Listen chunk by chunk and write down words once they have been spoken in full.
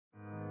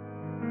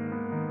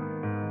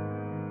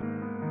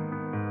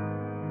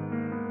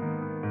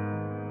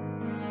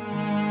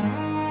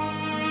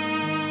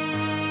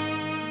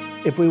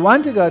If we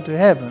want to go to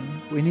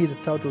heaven, we need a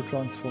total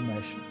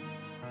transformation.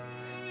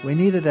 We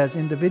need it as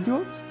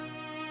individuals,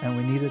 and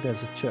we need it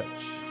as a church.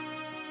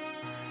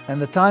 And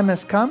the time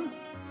has come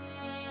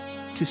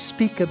to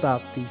speak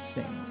about these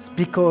things,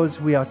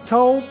 because we are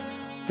told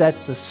that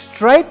the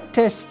straight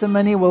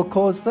testimony will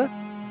cause the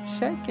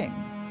shaking.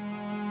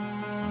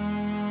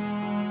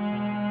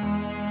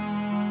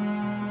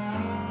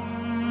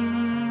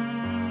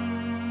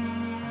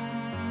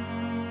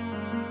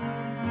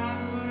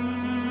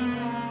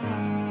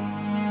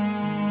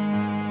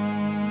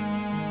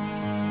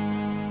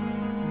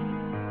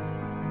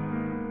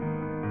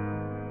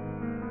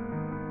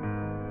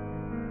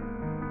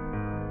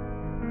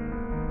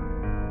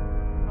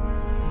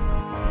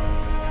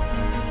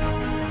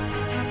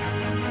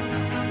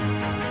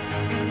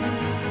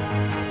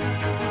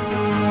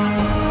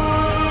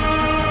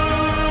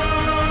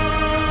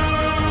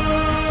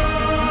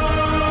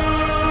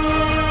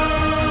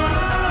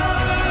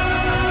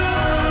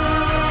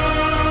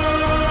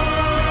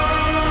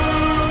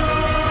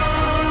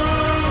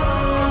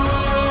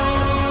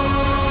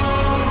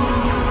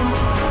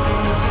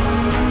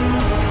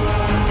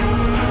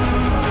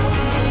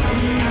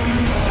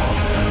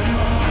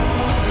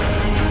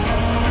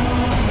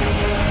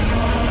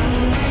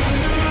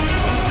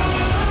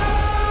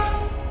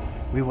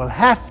 We will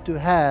have to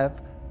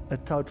have a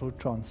total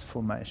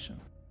transformation.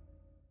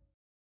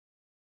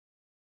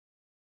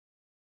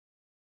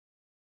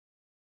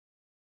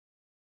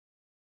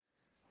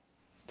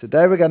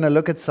 Today we're going to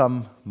look at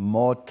some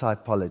more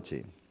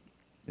typology.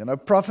 You know,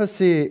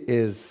 prophecy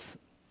is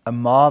a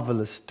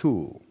marvelous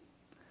tool.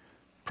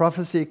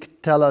 Prophecy can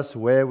tell us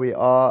where we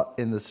are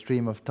in the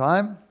stream of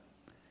time.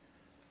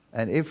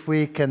 And if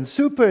we can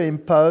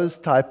superimpose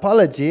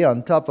typology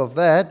on top of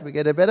that, we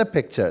get a better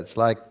picture. It's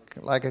like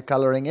a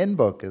coloring in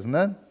book, isn't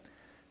it?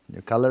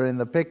 You color in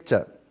the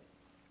picture.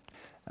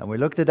 And we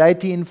looked at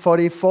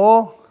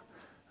 1844,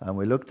 and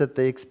we looked at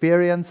the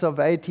experience of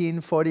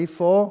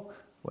 1844,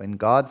 when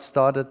God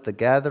started the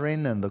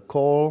gathering and the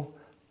call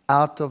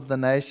out of the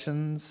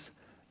nations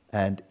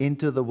and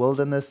into the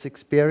wilderness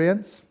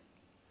experience.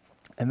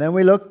 And then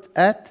we looked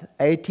at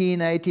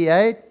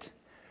 1888,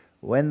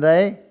 when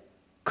they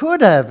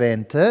could have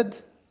entered,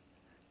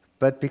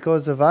 but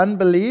because of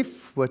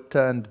unbelief were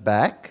turned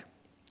back.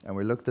 And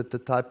we looked at the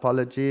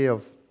typology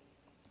of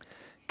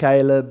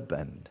Caleb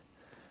and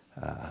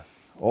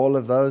all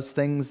of those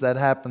things that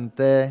happened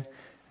there.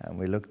 And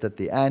we looked at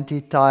the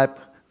antitype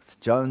with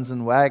Jones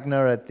and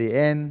Wagner at the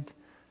end.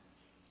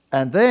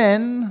 And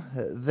then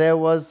there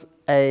was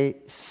a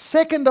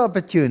second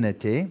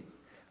opportunity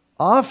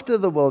after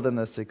the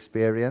wilderness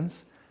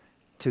experience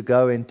to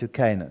go into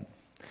Canaan.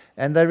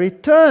 And they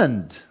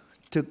returned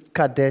to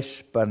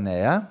Kadesh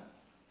Barnea,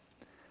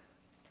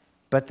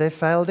 but they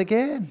failed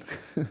again.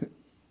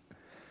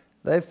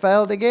 They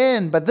failed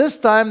again, but this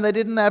time they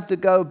didn't have to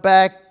go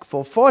back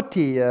for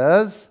 40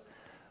 years,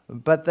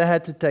 but they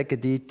had to take a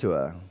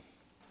detour.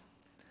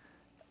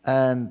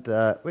 And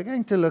we're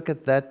going to look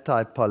at that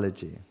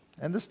typology.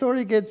 And the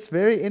story gets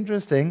very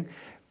interesting,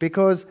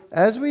 because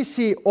as we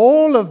see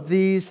all of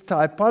these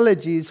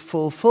typologies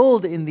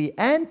fulfilled in the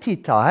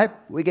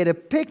antitype, we get a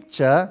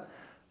picture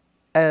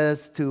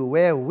as to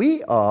where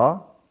we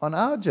are on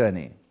our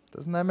journey.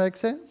 Doesn't that make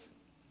sense?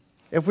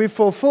 If we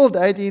fulfilled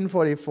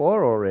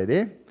 1844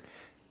 already,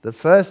 the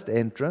first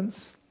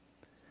entrance,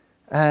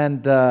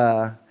 and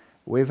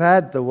we've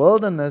had the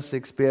wilderness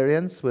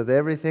experience with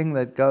everything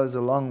that goes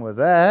along with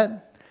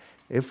that,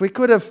 if we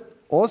could have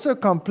also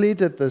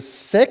completed the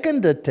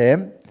second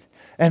attempt,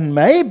 and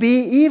maybe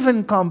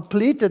even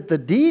completed the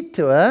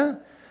detour,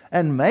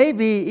 and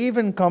maybe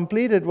even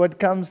completed what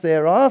comes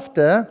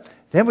thereafter,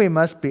 then we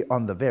must be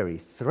on the very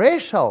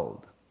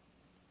threshold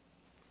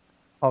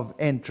of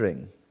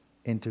entering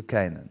into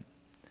Canaan.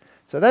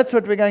 So that's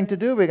what we're going to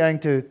do. We're going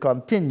to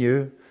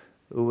continue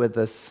with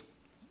this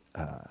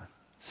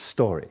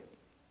story.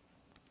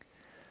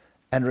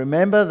 And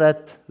remember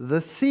that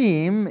the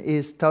theme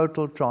is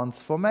total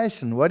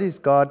transformation. What is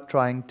God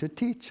trying to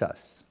teach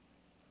us?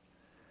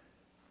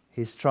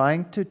 He's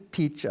trying to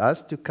teach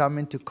us to come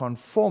into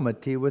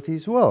conformity with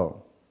His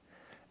will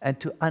and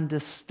to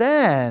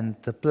understand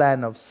the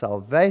plan of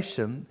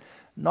salvation,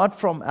 not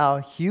from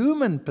our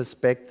human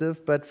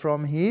perspective, but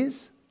from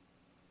His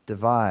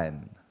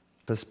divine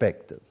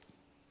perspective.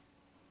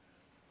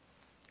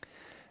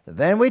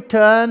 Then we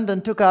turned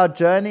and took our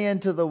journey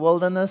into the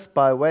wilderness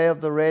by way of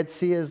the Red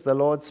Sea, as the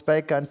Lord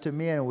spake unto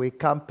me, and we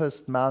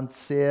compassed Mount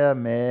Seir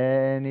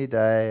many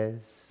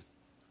days.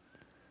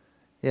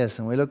 Yes,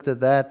 and we looked at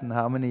that and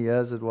how many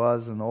years it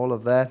was and all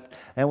of that.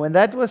 And when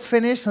that was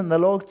finished, and the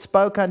Lord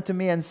spoke unto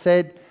me and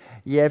said,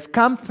 Ye have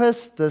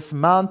compassed this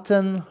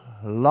mountain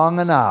long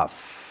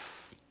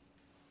enough.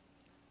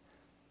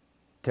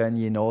 Turn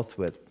ye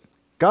northward.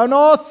 Go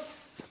north!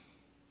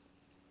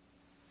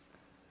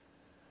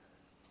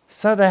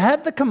 So they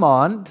had the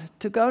command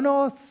to go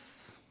north.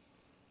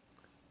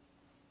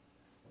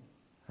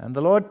 And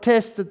the Lord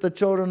tested the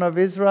children of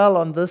Israel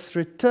on this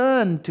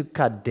return to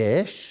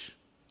Kadesh,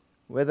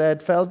 where they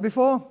had failed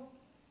before.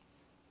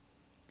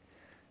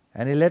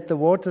 And he let the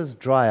waters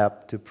dry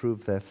up to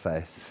prove their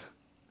faith.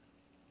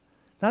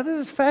 Now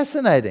this is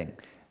fascinating.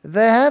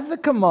 They have the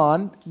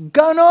command,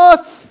 go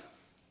north.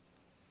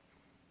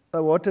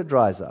 The water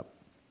dries up.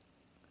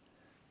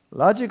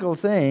 Logical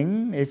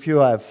thing, if you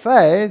have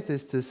faith,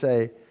 is to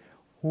say,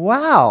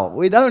 wow,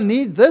 we don't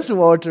need this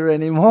water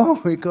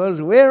anymore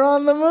because we're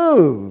on the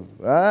move.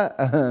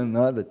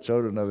 Not the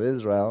children of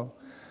Israel.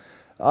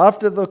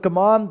 After the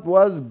command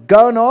was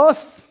go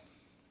north,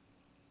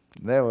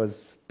 there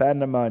was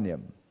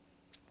pandemonium.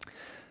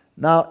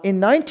 Now, in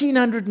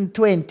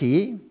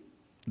 1920,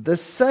 the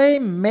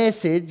same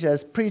message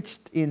as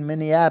preached in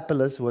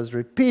Minneapolis was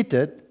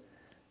repeated,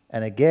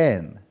 and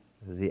again,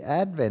 the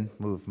Advent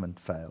movement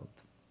failed.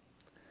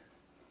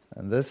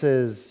 And this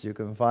is, you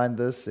can find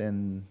this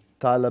in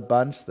Tyler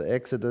Bunch, the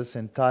Exodus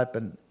in type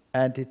and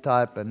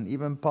antitype, and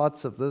even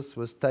parts of this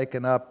was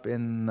taken up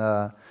in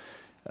the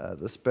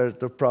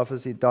Spirit of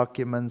Prophecy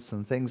documents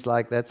and things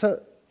like that.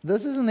 So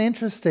this is an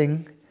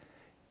interesting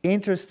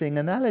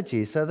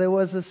analogy. So there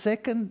was a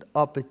second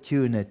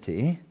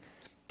opportunity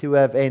to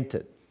have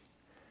entered.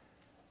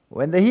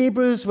 When the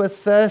Hebrews were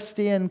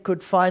thirsty and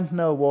could find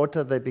no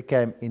water, they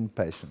became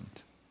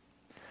impatient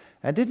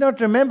and did not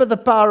remember the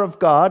power of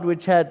God,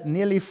 which had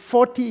nearly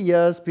 40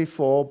 years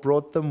before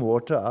brought them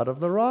water out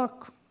of the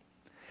rock.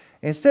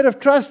 Instead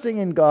of trusting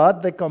in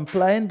God, they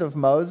complained of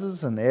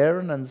Moses and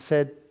Aaron and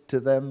said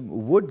to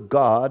them, would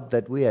God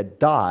that we had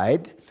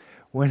died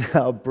when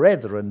our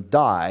brethren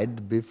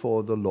died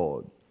before the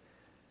Lord.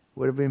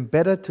 Would have been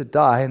better to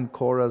die in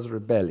Korah's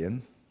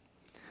rebellion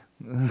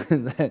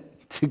than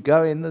to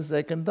go in the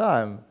second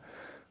time.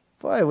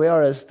 Boy, we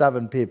are a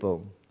stubborn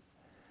people.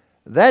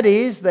 That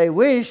is, they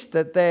wished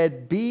that they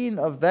had been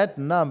of that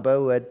number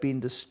who had been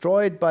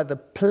destroyed by the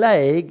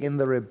plague in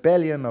the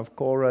rebellion of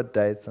Korah,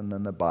 Dathan,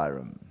 and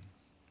Abiram.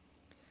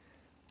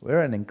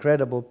 We're an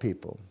incredible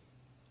people.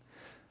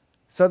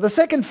 So the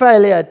second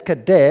failure at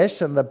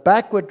Kadesh and the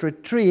backward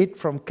retreat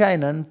from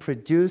Canaan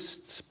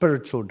produced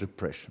spiritual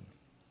depression.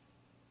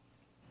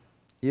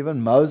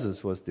 Even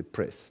Moses was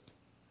depressed,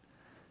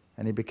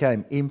 and he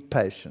became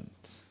impatient.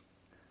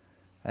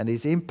 And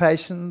his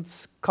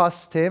impatience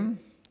cost him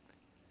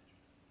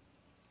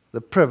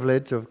the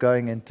privilege of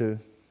going into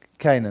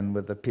Canaan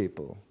with the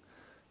people.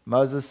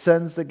 Moses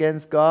sins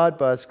against God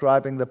by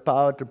ascribing the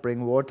power to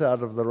bring water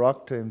out of the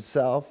rock to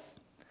himself.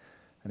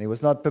 And he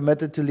was not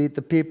permitted to lead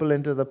the people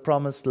into the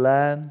promised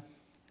land.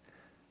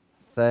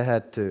 They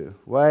had to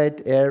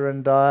wait.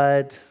 Aaron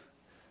died,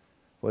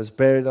 was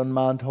buried on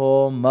Mount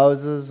Hor.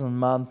 Moses on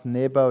Mount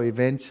Nebo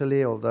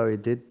eventually, although he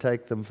did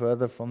take them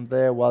further from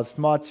there. Whilst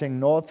marching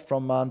north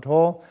from Mount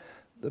Hor,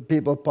 the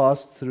people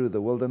passed through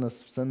the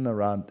wilderness of Sin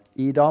around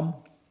Edom.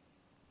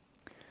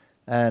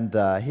 And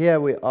here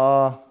we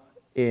are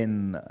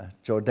in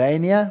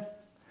Jordania.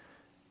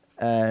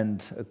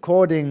 And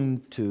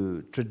according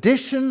to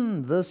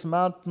tradition, this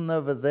mountain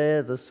over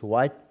there, this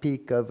white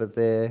peak over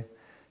there,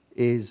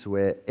 is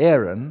where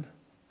Aaron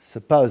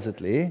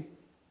supposedly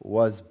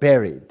was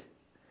buried.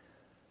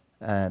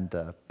 And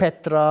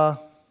Petra,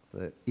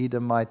 the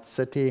Edomite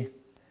city,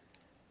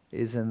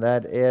 is in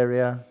that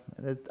area.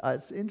 And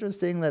it's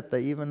interesting that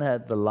they even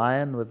had the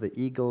lion with the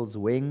eagle's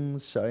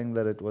wings, showing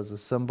that it was a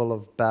symbol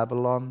of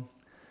Babylon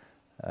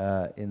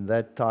in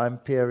that time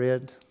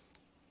period.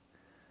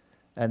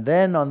 And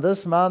then on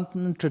this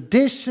mountain,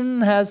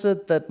 tradition has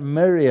it that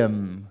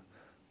Miriam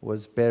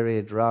was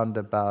buried round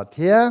about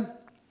here,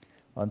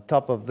 on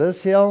top of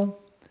this hill.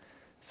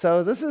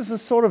 So this is the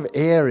sort of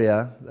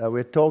area that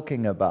we're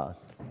talking about.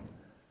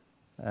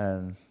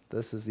 And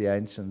this is the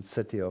ancient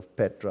city of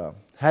Petra.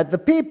 Had the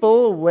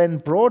people, when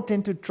brought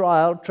into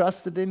trial,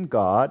 trusted in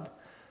God,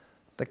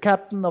 the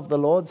captain of the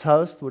Lord's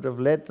host would have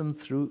led them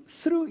through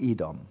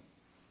Edom.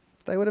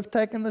 They would have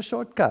taken the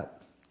shortcut.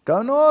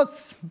 Go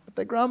north, but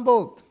they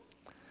grumbled.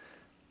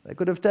 They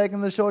could have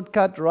taken the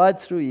shortcut right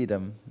through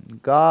Edom.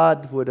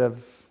 God would have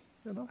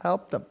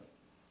helped them.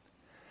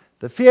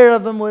 The fear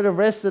of them would have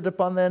rested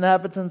upon the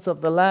inhabitants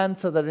of the land,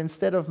 so that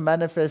instead of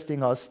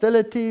manifesting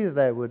hostility,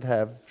 they would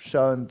have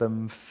shown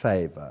them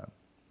favor.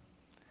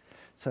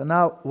 So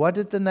now, what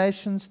did the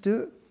nations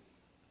do?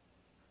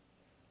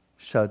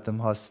 Showed them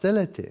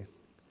hostility.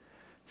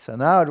 So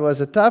now it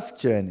was a tough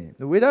journey.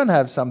 We don't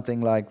have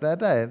something like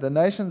that, eh? The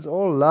nations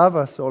all love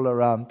us all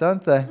around,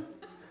 don't they?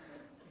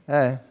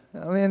 Eh?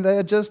 I mean,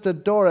 they just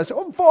adore us.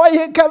 Oh boy,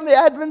 here come the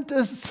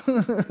Adventists.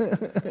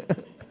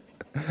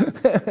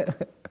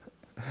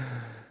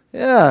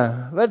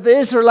 Yeah, but the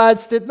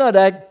Israelites did not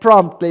act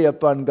promptly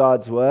upon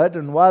God's word,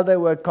 and while they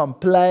were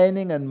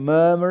complaining and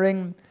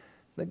murmuring,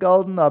 the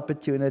golden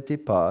opportunity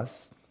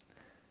passed.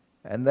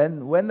 And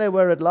then when they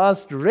were at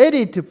last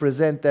ready to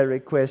present their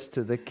request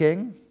to the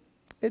king,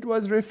 it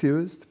was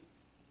refused.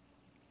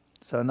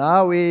 So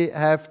now we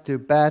have to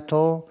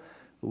battle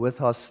with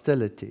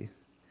hostility.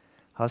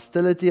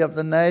 Hostility of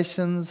the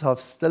nations,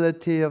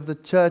 hostility of the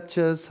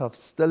churches,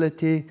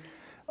 hostility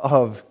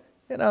of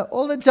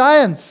all the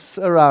giants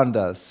around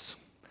us,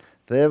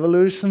 the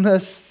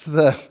evolutionists,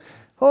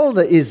 all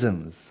the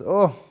isms.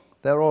 Oh,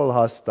 they're all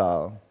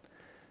hostile.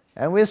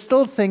 And we're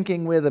still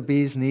thinking we're the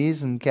bee's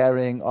knees and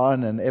carrying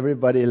on and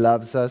everybody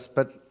loves us,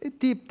 but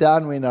deep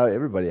down we know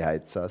everybody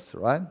hates us,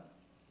 right?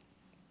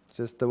 It's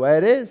just the way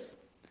it is.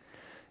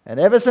 And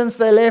ever since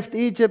they left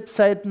Egypt,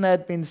 Satan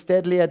had been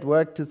steadily at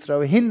work to throw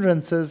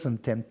hindrances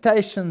and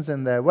temptations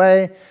in their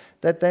way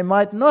that they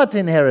might not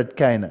inherit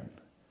Canaan.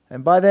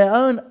 And by their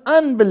own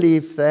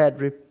unbelief, they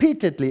had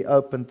repeatedly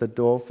opened the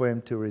door for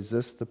him to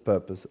resist the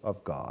purpose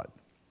of God.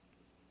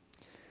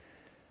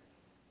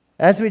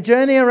 As we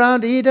journey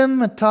around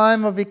Eden, a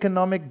time of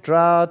economic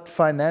drought,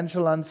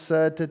 financial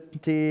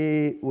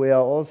uncertainty, we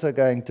are also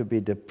going to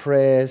be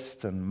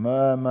depressed and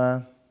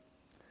murmur.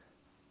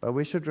 But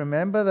we should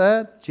remember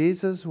that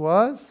Jesus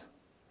was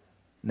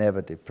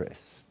never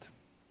depressed.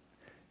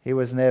 He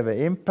was never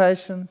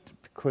impatient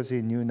because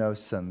he knew no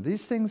sin.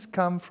 These things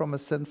come from a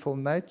sinful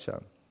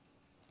nature.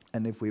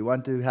 And if we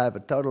want to have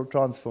a total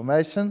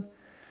transformation,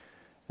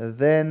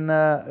 then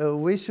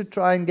we should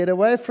try and get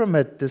away from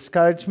it.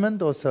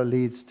 Discouragement also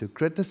leads to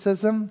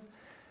criticism.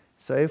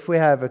 So if we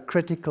have a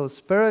critical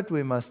spirit,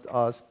 we must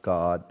ask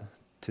God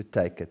to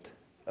take it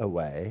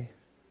away.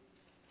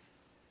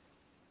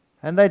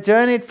 And they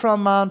journeyed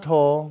from Mount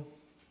Hor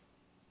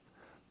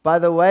by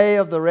the way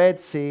of the Red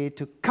Sea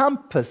to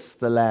compass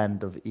the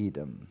land of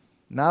Edom.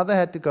 Now they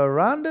had to go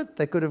around it.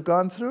 They could have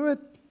gone through it.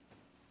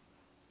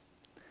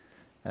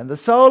 And the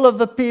soul of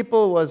the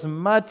people was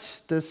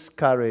much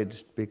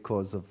discouraged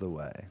because of the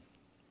way.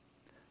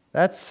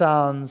 That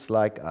sounds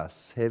like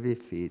us. Heavy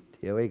feet.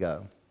 Here we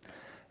go.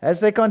 As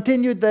they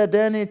continued their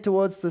journey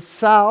towards the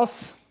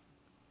south,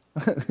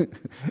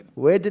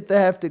 where did they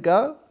have to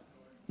go?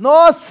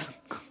 North!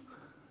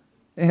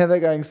 Yeah, they're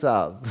going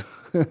south.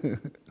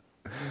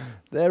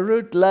 Their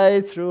route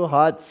lay through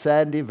hot,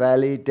 sandy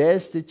valley,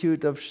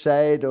 destitute of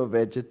shade or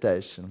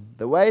vegetation.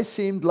 The way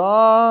seemed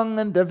long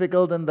and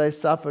difficult, and they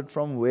suffered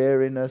from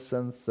weariness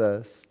and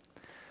thirst.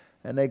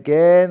 And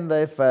again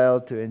they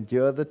failed to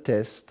endure the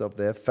test of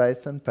their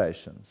faith and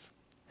patience.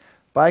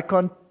 By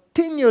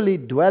continually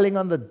dwelling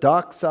on the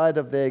dark side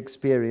of their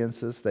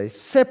experiences, they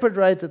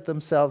separated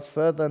themselves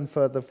further and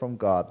further from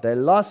God. They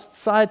lost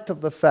sight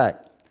of the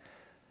fact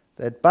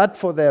that but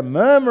for their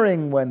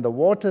murmuring when the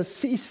water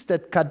ceased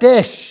at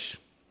Kadesh,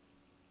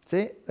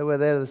 see, they were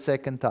there the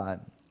second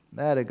time.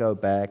 They had to go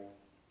back.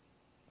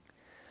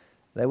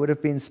 They would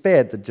have been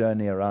spared the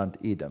journey around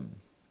Edom.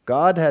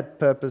 God had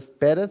purposed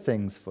better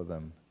things for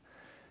them.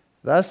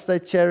 Thus they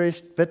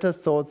cherished bitter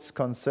thoughts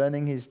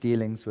concerning his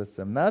dealings with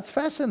them. Now it's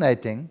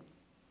fascinating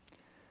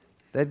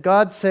that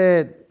God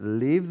said,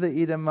 leave the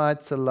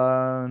Edomites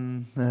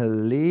alone,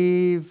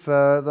 leave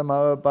the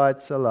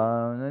Moabites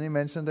alone, and he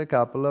mentioned a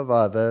couple of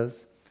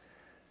others.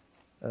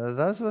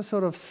 Those were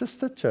sort of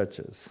sister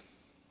churches.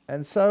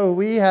 And so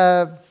we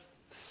have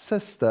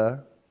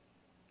sister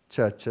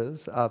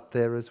churches out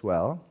there as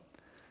well.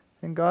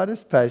 And God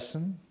is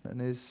patient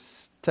and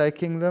is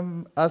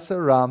taking us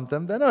around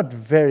them. They're not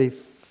very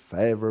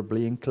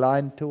favorably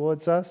inclined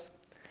towards us.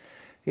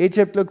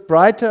 Egypt looked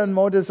brighter and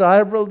more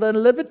desirable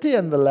than liberty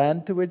in the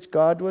land to which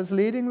God was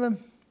leading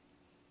them.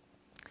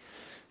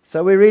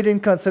 So we read in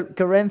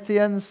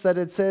Corinthians that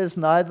it says,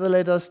 neither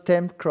let us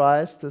tempt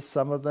Christ, as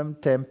some of them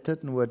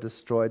tempted and were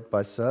destroyed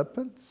by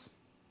serpents.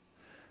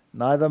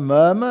 Neither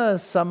murmur,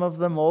 as some of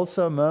them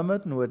also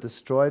murmured and were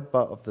destroyed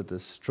of the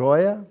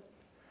destroyer.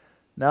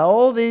 Now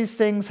all these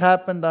things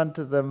happened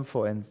unto them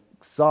for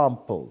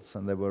examples,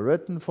 and they were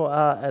written for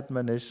our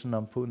admonition,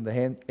 on whom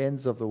the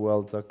ends of the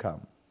world are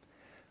come.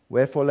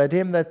 Wherefore let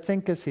him that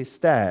thinketh he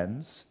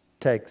stands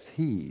takes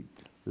heed,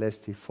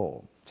 lest he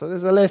fall. So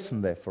there's a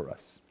lesson there for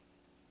us.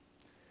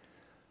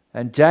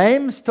 And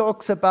James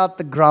talks about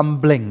the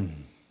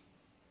grumbling.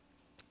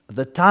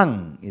 The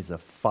tongue is a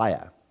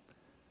fire.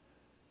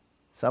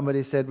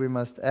 Somebody said we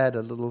must add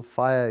a little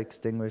fire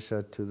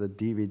extinguisher to the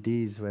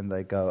DVDs when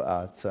they go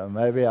out. So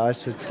maybe I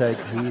should take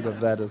heed of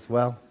that as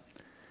well.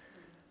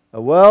 A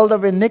world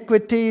of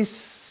iniquity,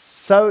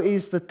 so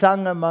is the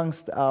tongue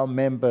amongst our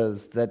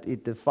members, that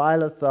it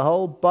defileth the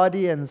whole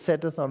body and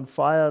setteth on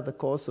fire the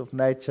course of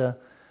nature,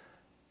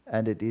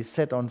 and it is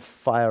set on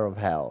fire of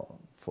hell.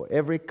 For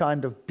every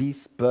kind of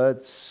beast,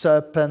 birds,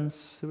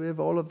 serpents, we have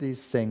all of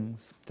these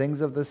things.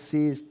 Things of the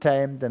sea is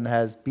tamed and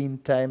has been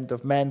tamed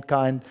of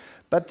mankind,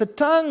 but the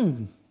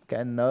tongue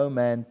can no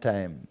man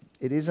tame.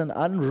 It is an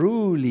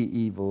unruly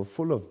evil,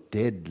 full of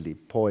deadly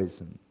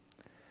poison.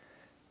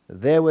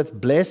 Therewith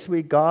bless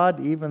we God,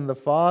 even the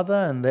Father,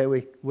 and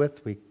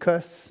therewith we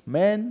curse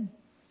men,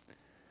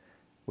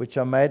 which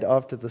are made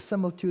after the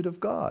similitude of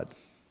God.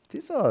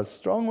 These are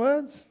strong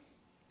words.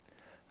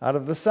 Out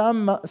of the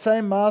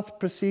same mouth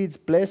proceeds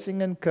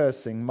blessing and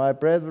cursing. My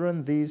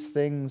brethren, these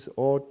things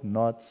ought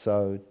not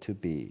so to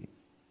be.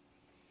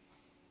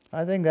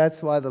 I think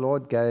that's why the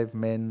Lord gave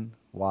men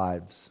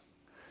wives,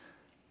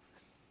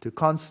 to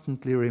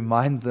constantly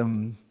remind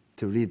them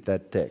to read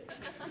that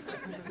text.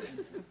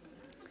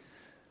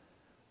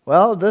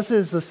 Well, this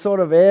is the sort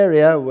of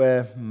area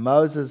where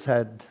Moses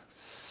had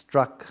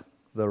struck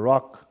the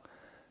rock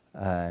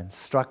and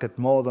struck it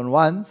more than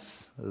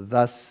once,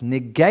 thus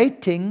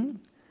negating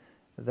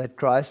that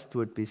Christ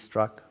would be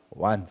struck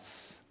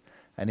once.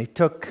 And he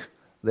took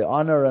the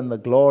honor and the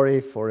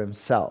glory for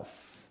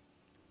himself.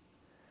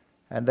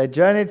 And they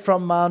journeyed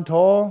from Mount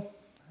Hor,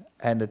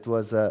 and it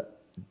was a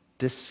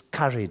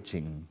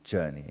discouraging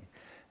journey.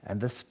 And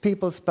this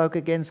people spoke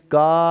against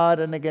God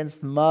and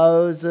against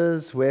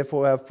Moses.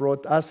 Wherefore have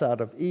brought us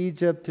out of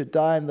Egypt to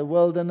die in the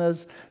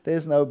wilderness.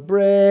 There's no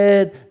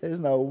bread, there's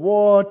no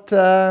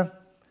water.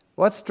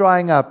 What's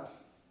drying up?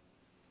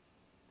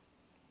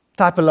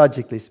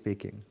 Typologically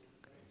speaking.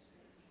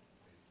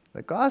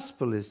 The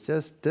gospel is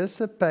just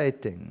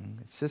dissipating.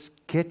 It's just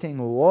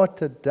getting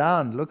watered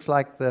down. It looks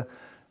like the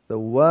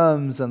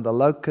worms and the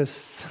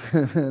locusts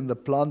and the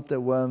planter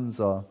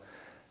worms are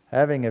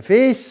having a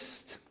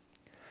feast.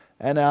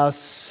 And our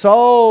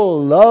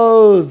soul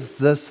loathes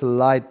this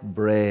light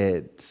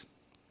bread,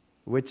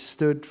 which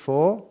stood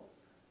for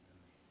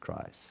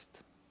Christ.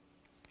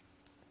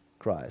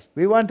 Christ.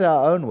 We want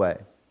our own way.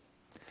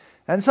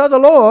 And so the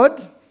Lord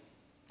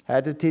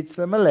had to teach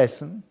them a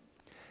lesson.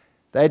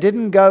 They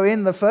didn't go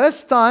in the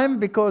first time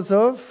because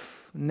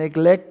of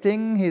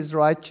neglecting His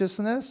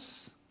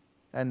righteousness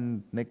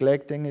and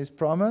neglecting His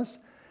promise.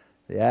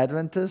 The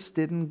Adventists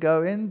didn't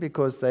go in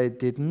because they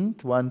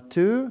didn't want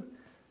to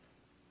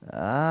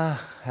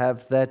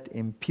have that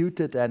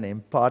imputed and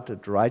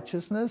imparted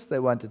righteousness. They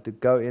wanted to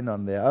go in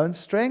on their own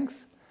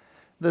strength.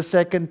 The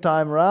second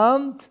time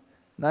round,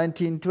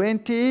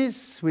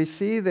 1920s, we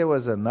see there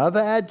was another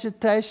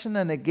agitation,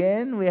 and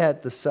again we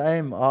had the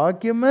same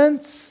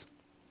arguments.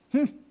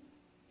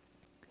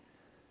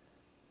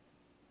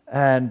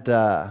 And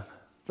the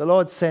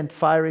Lord sent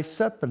fiery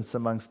serpents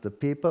amongst the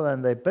people,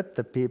 and they bit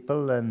the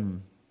people,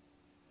 and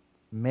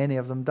many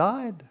of them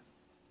died.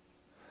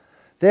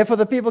 Therefore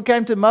the people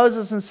came to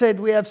Moses and said,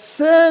 "We have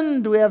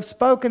sinned, we have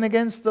spoken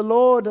against the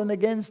Lord and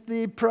against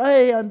thee.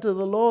 Pray unto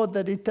the Lord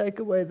that he take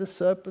away the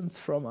serpents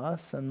from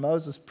us." And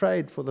Moses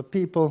prayed for the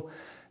people,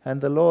 and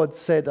the Lord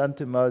said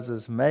unto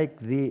Moses, "Make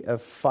thee a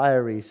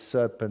fiery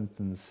serpent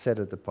and set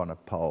it upon a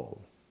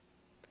pole.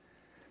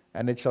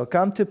 And it shall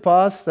come to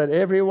pass that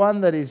every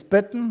one that is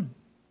bitten,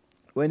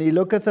 when he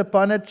looketh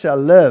upon it, shall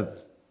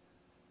live."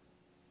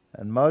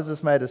 And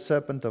Moses made a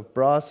serpent of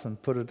brass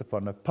and put it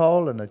upon a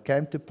pole. And it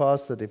came to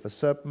pass that if a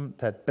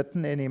serpent had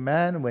bitten any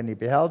man, when he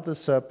beheld the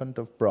serpent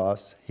of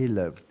brass, he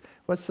lived.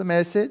 What's the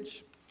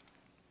message?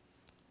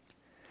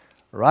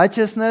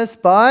 Righteousness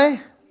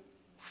by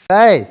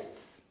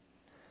faith.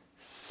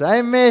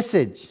 Same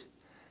message.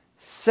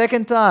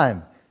 Second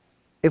time.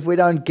 If we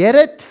don't get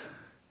it,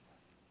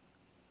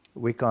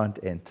 we can't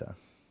enter.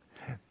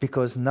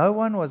 Because no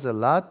one was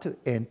allowed to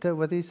enter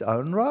with his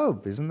own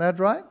robe. Isn't that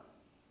right?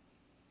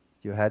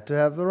 You had to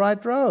have the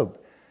right robe.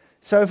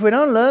 So if we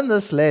don't learn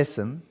this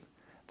lesson,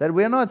 that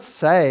we're not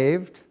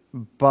saved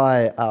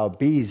by our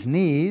bee's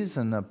knees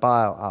and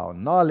by our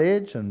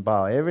knowledge and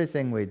by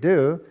everything we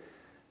do,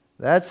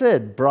 that's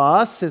it.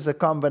 Brass is a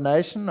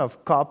combination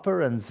of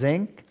copper and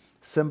zinc,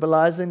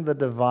 symbolizing the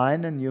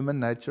divine and human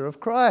nature of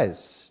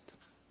Christ.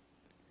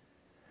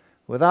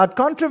 Without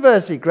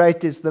controversy,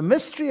 great is the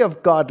mystery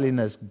of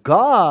godliness.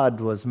 God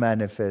was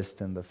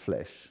manifest in the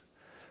flesh,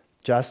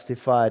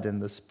 justified in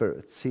the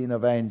Spirit, seen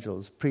of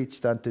angels,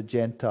 preached unto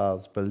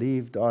Gentiles,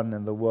 believed on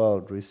in the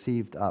world,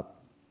 received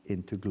up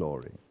into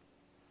glory.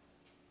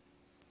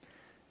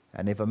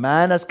 And if a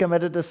man has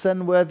committed a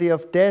sin worthy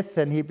of death,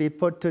 and he be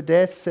put to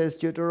death, says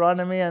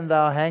Deuteronomy, and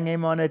thou hang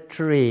him on a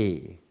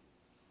tree,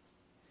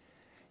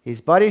 his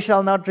body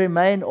shall not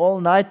remain all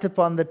night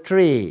upon the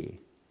tree,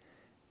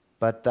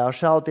 but thou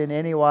shalt in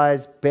any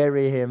wise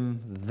bury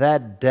him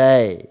that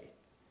day.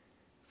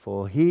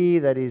 For he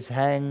that is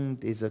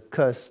hanged is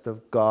accursed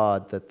of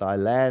God, that thy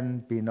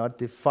land be not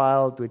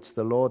defiled, which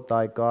the Lord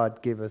thy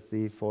God giveth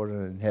thee for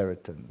an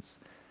inheritance.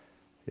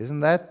 Isn't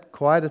that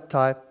quite a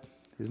type?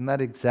 Isn't that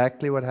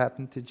exactly what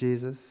happened to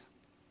Jesus?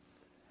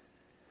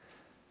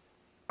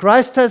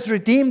 Christ has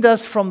redeemed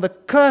us from the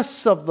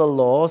curse of the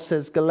law,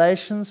 says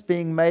Galatians,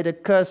 being made a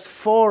curse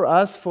for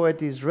us, for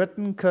it is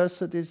written,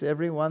 "Cursed is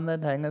every one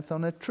that hangeth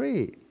on a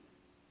tree."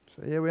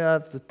 So here we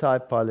have the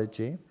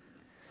typology.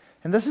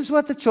 And this is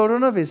what the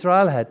children of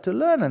Israel had to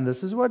learn, and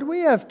this is what we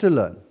have to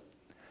learn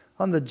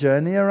on the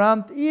journey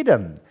around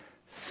Edom,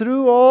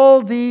 through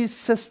all these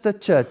sister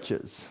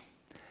churches,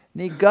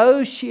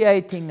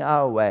 negotiating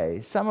our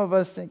way. Some of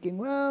us thinking,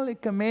 well,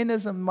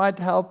 ecumenism might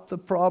help the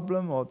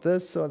problem, or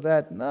this or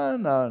that.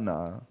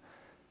 No.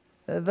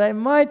 They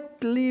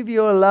might leave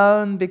you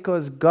alone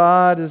because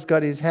God has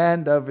got his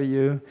hand over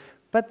you,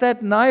 but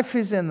that knife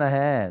is in the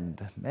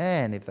hand.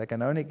 Man, if they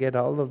can only get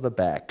hold of the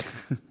back.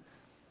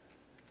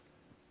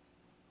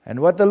 And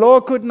what the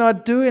law could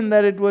not do, in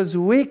that it was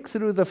weak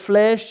through the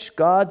flesh,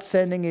 God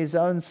sending his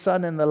own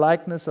Son in the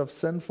likeness of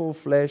sinful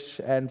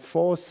flesh, and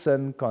for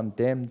sin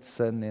condemned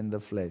sin in the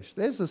flesh.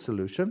 There's a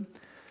solution.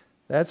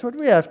 That's what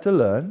we have to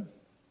learn.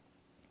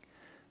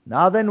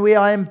 Now then, we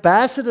are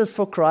ambassadors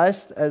for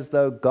Christ, as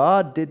though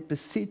God did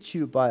beseech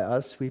you by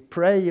us. We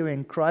pray you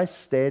in Christ's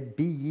stead,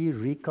 be ye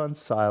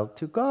reconciled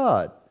to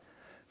God.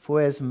 For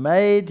he has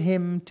made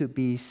him to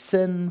be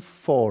sin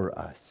for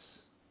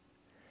us,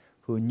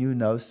 who knew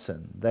no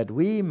sin, that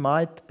we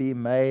might be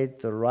made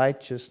the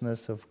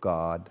righteousness of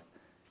God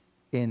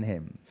in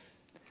him.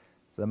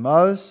 The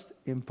most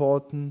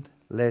important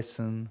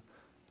lesson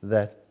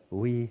that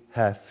we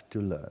have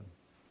to learn.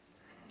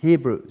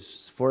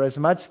 Hebrews, for as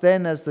much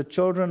then as the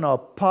children are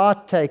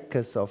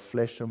partakers of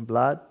flesh and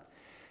blood,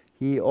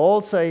 he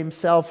also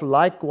himself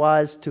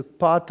likewise took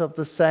part of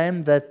the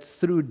same, that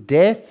through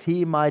death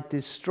he might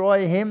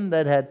destroy him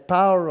that had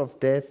power of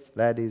death,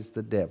 that is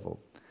the devil.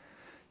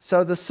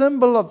 So the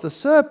symbol of the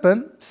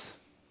serpent,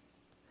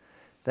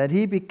 that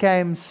he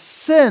became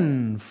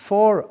sin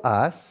for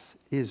us,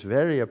 is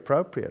very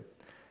appropriate.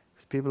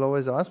 Because people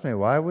always ask me,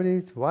 why would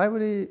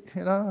he,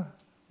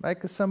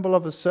 make a symbol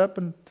of a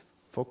serpent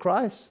for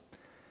Christ?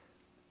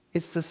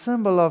 It's the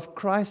symbol of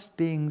Christ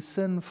being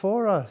sin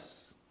for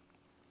us.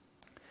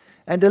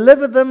 And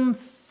deliver them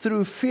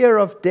through fear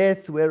of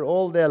death, where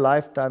all their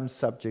lifetime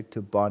subject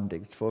to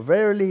bondage. For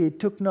verily he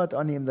took not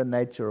on him the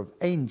nature of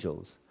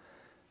angels,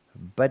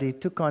 but he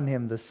took on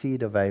him the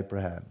seed of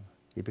Abraham.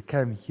 He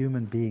became a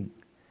human being.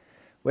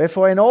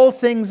 Wherefore in all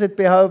things it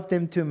behoved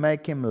him to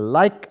make him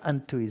like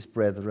unto his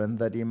brethren,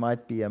 that he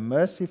might be a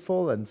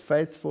merciful and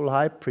faithful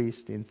high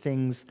priest in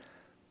things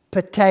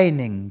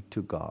pertaining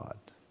to God,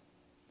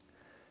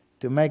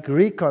 to make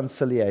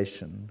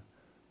reconciliation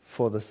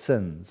for the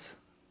sins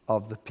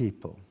of the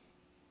people.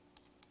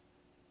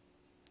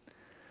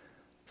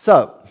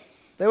 So,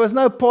 there was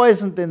no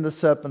poison in the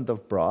serpent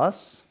of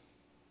brass.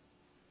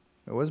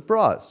 It was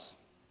brass.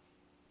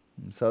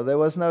 And so there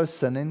was no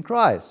sin in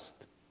Christ.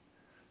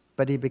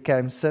 But he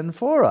became sin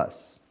for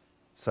us.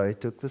 So he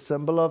took the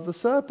symbol of the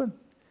serpent.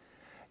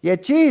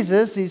 Yet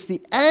Jesus is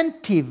the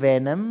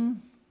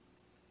anti-venom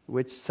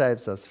which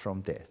saves us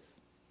from death.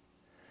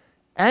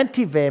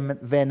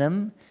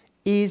 Anti-venom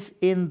is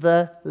in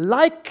the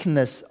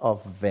likeness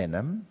of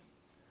venom,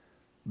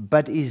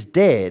 but is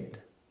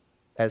dead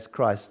as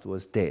Christ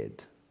was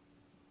dead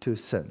to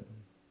sin.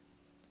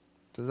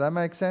 Does that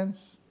make sense?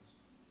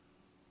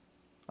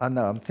 I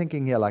know, I'm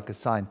thinking here like a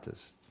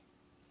scientist.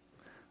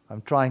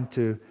 I'm trying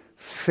to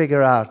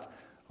figure out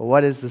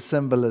what is the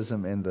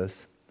symbolism in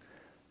this.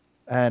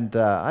 And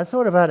I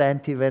thought about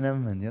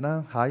anti-venom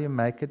and, how you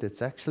make it.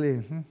 It's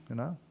actually,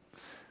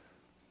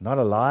 not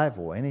alive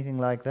or anything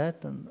like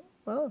that. And,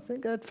 well, I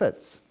think that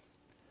fits.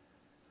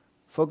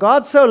 For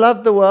God so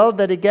loved the world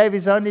that he gave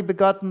his only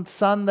begotten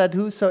Son, that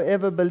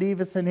whosoever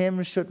believeth in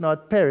him should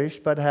not perish,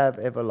 but have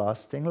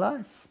everlasting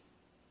life.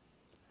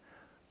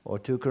 Or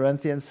 2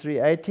 Corinthians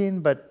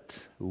 3:18,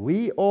 but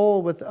we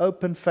all with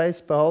open face,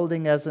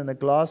 beholding as in a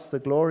glass the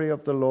glory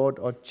of the Lord,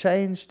 are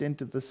changed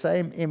into the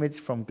same image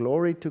from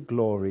glory to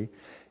glory,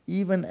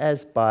 even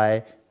as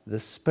by the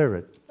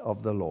Spirit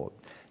of the Lord.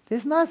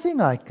 There's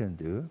nothing I can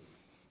do.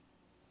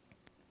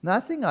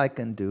 Nothing I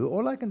can do.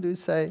 All I can do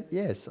is say,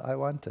 yes, I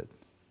want it.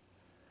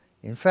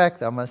 In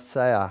fact, I must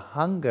say I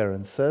hunger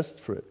and thirst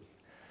for it.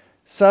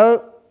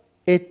 So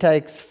it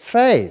takes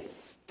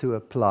faith to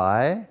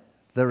apply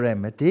the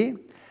remedy.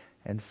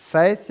 And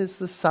faith is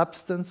the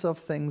substance of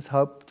things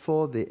hoped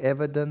for, the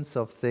evidence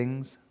of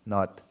things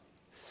not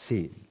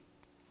seen.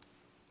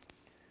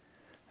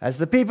 As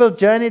the people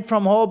journeyed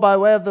from Hor by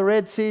way of the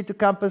Red Sea to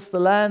compass the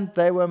land,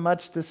 they were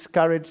much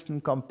discouraged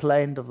and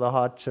complained of the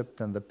hardship.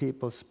 And the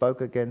people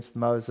spoke against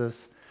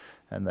Moses,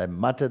 and they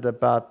muttered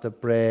about the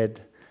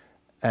bread.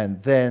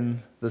 And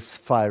then the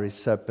fiery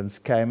serpents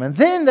came. And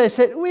then they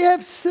said, we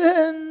have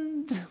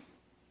sinned.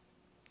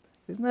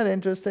 Isn't that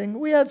interesting?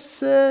 We have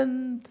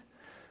sinned.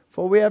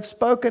 For we have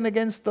spoken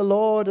against the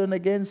Lord and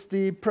against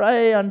thee.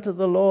 Pray unto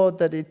the Lord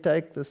that he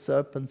take the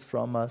serpents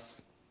from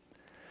us.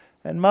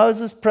 And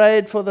Moses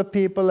prayed for the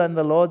people, and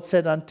the Lord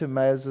said unto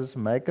Moses,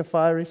 make a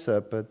fiery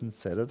serpent and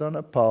set it on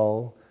a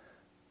pole,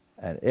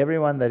 and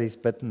everyone that is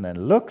bitten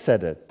and looks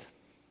at it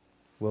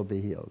will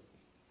be healed.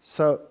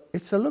 So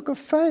it's a look of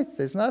faith.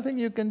 There's nothing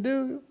you can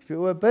do if you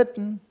were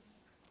bitten.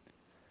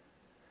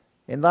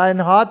 In thine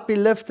heart be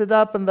lifted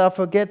up, and thou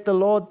forget the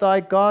Lord thy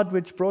God,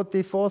 which brought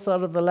thee forth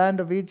out of the land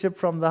of Egypt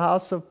from the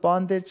house of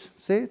bondage.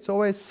 See, it's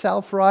always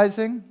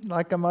self-rising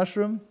like a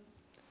mushroom.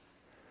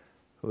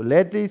 Who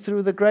led thee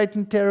through the great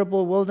and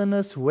terrible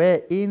wilderness,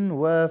 wherein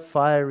were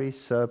fiery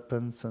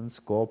serpents and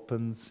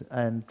scorpions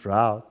and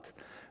drought,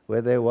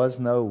 where there was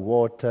no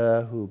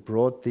water, who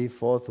brought thee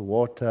forth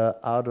water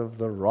out of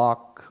the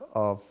rock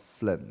of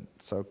flint.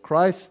 So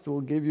Christ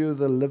will give you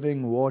the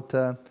living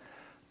water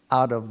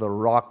out of the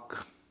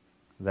rock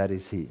that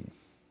is he.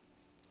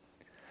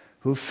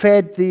 Who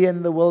fed thee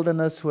in the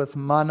wilderness with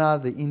manna,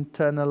 the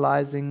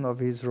internalizing of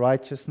his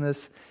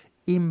righteousness,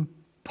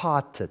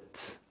 imparted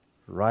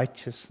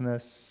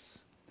righteousness,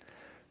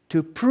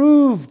 to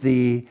prove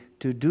thee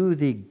to do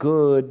thee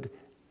good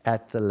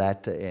at the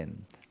latter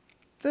end.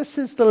 This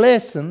is the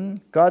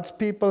lesson God's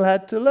people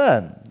had to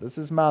learn. This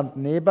is Mount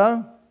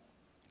Nebo,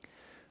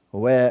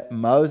 where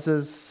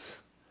Moses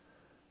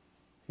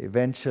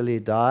eventually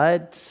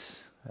died.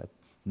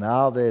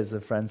 Now there's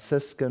a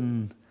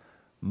Franciscan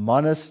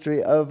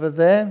monastery over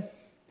there,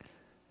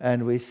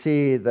 and we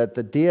see that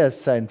the dear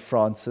Saint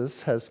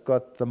Francis has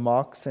got the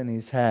marks in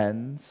his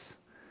hands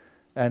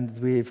And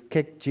we've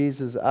kicked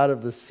Jesus out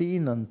of the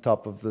scene on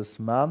top of this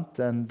mount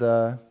and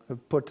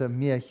have put a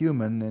mere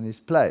human in his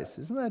place.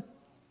 Isn't that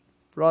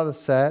rather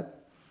sad?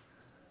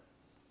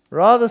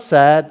 Rather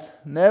sad.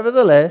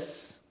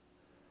 Nevertheless,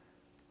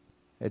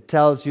 it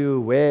tells you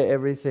where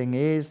everything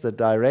is, the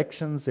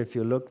directions. If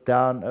you look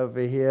down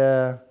over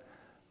here,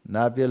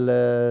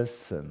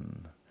 Nablus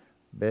and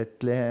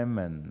Bethlehem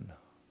and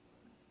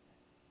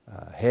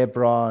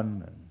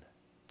Hebron and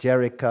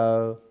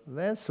Jericho,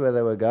 that's where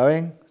they were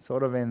going,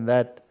 sort of in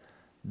that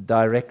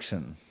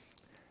direction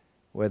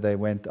where they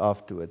went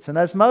afterwards. And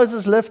as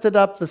Moses lifted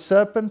up the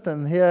serpent,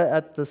 and here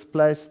at this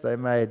place they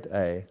made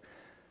a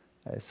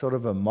sort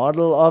of a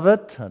model of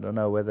it. I don't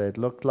know whether it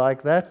looked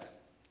like that,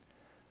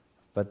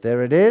 but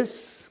there it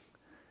is.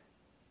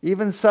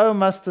 Even so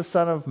must the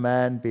Son of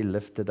Man be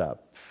lifted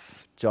up.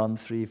 John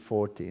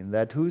 3:14,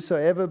 that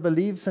whosoever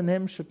believes in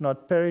him should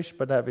not perish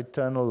but have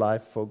eternal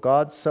life. For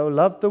God so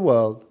loved the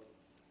world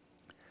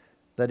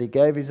that he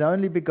gave his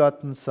only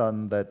begotten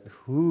Son, that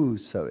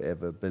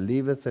whosoever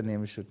believeth in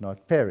him should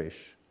not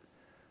perish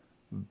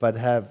but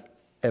have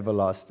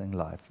everlasting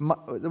life.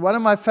 One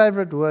of my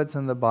favorite words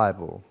in the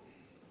Bible,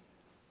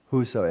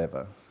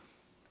 whosoever.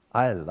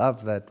 I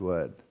love that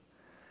word.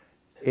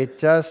 It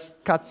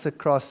just cuts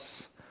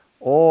across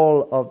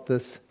all of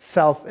this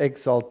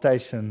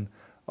self-exaltation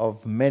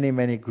of many,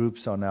 many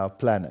groups on our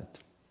planet.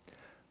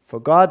 For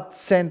God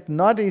sent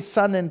not his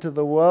Son into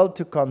the world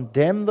to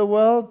condemn the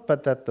world,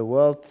 but that the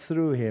world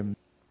through him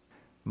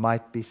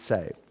might be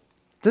saved.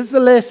 This is the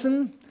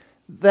lesson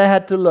they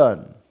had to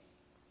learn.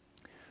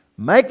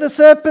 Make the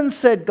serpents,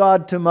 said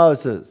God to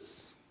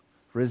Moses,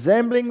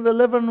 resembling the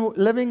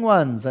living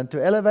ones, and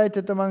to elevate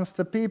it amongst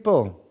the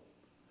people.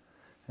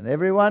 And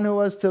everyone who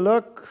was to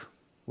look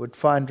would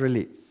find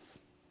relief.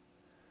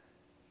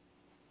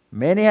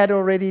 Many had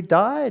already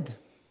died.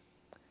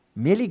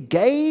 Merely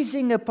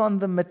gazing upon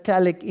the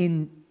metallic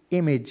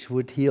image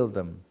would heal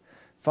them.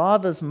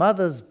 Fathers,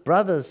 mothers,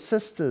 brothers,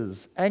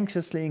 sisters,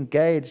 anxiously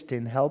engaged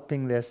in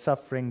helping their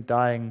suffering,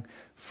 dying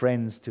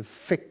friends to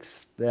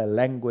fix their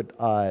languid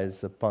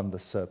eyes upon the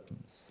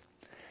serpents.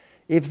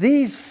 If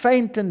these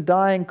faint and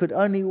dying could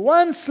only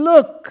once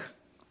look,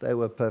 they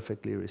were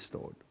perfectly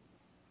restored.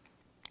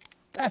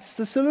 That's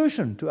the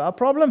solution to our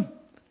problem.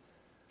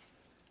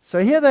 So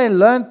here they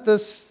learnt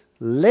this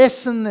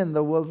lesson in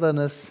the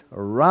wilderness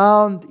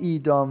around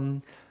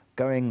Edom,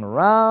 going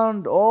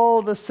around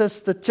all the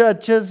sister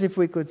churches, if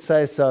we could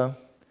say so,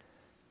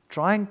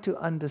 trying to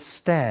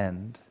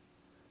understand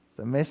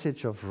the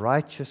message of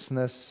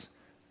righteousness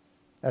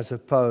as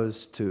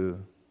opposed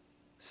to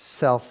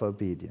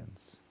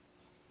self-obedience.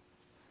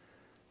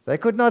 They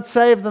could not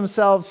save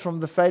themselves from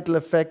the fatal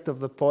effect of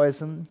the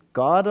poison.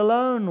 God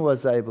alone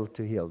was able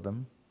to heal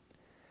them.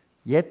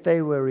 Yet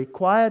they were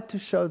required to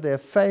show their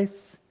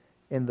faith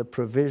in the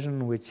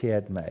provision which he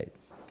had made.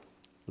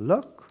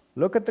 Look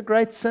at the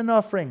great sin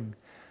offering.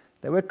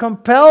 They were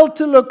compelled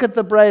to look at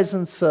the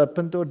brazen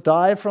serpent or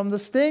die from the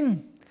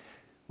sting.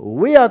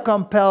 We are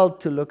compelled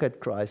to look at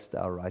Christ,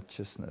 our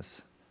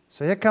righteousness.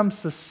 So here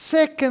comes the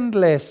second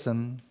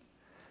lesson,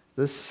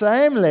 the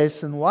same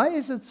lesson. Why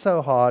is it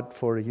so hard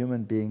for a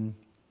human being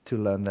to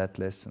learn that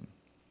lesson?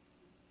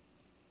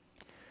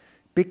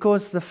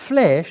 Because the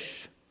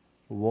flesh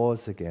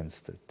wars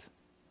against it.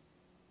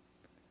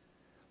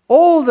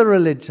 All the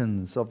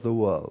religions of the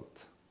world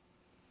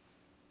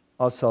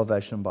are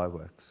salvation by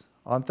works,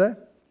 aren't they?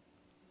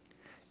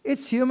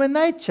 It's human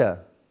nature.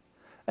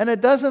 And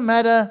it doesn't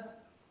matter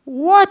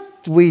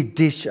what we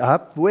dish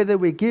up, whether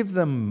we give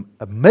them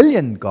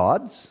 1,000,000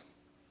 gods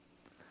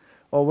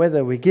or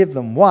whether we give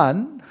them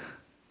one,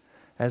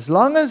 as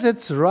long as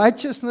it's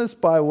righteousness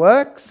by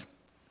works,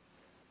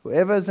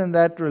 whoever's in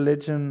that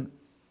religion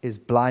is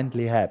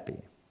blindly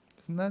happy.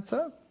 Isn't that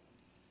so?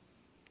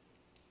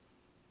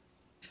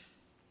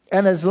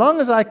 And as long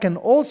as I can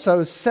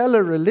also sell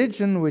a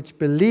religion which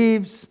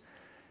believes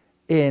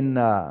in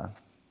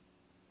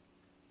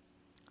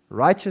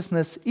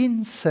righteousness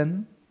in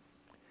sin,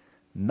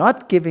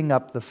 not giving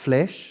up the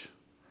flesh,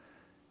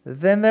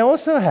 then they're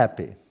also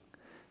happy.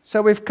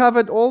 So we've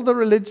covered all the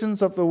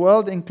religions of the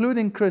world,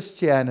 including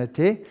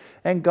Christianity,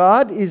 and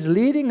God is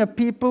leading a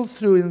people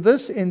through in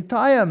this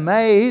entire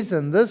maze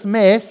and this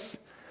mess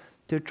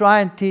to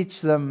try and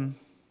teach them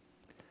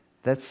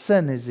that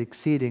sin is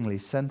exceedingly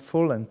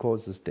sinful and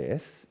causes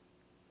death.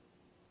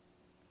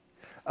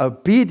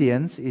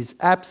 Obedience is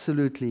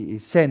absolutely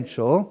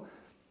essential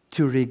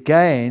to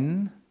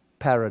regain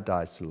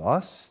paradise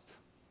lost.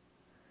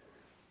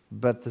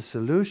 But the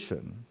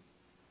solution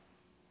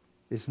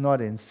is not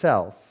in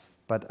self,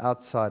 but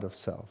outside of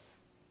self.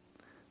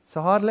 It's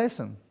a hard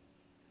lesson.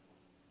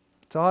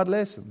 It's a hard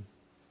lesson.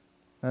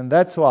 And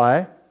that's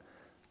why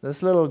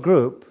this little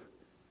group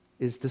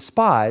is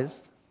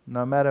despised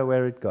no matter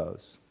where it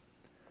goes.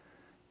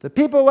 The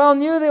people well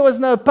knew there was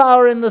no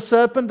power in the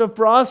serpent of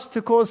brass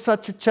to cause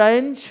such a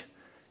change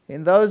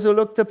in those who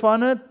looked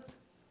upon it.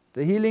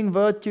 The healing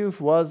virtue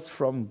was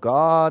from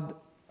God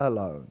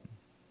alone.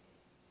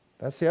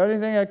 That's the only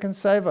thing that can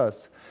save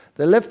us.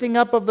 The lifting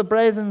up of the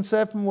brazen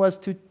serpent was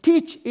to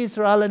teach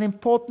Israel an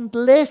important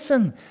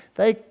lesson.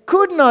 They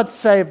could not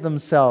save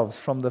themselves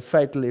from the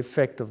fatal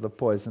effect of the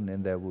poison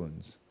in their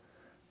wounds.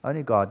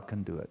 Only God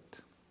can do it.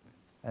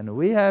 And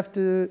we have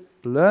to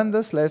learn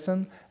this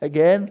lesson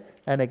again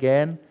and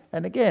again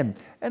and again.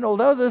 And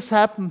although this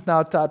happened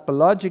now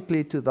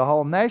typologically to the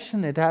whole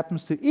nation, it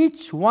happens to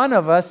each one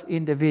of us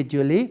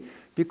individually,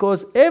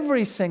 because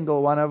every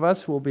single one of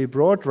us will be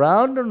brought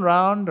round and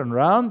round and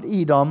round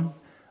Edom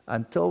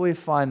until we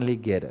finally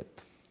get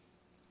it.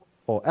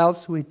 Or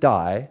else we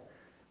die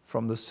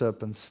from the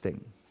serpent's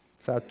sting.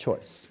 It's our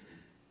choice.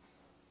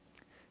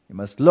 You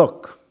must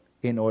look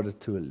in order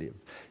to live.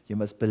 You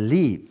must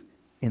believe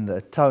in the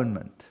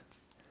atonement.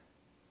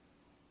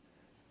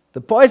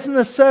 The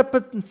poisonous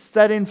serpents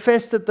that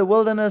infested the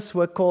wilderness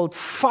were called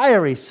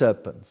fiery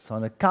serpents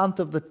on account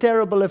of the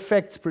terrible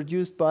effects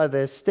produced by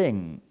their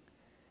sting,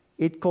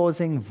 it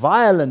causing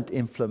violent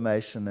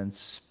inflammation and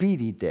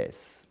speedy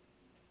death.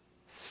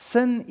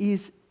 Sin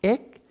is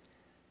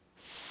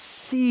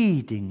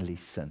exceedingly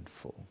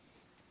sinful.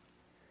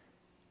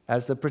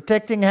 As the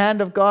protecting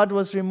hand of God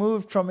was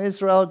removed from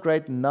Israel,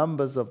 great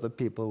numbers of the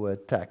people were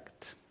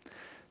attacked.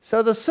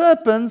 So the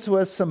serpents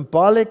were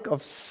symbolic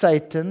of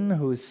Satan,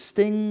 whose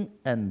sting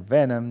and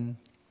venom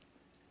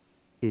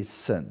is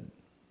sin.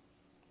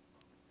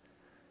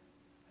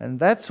 And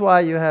that's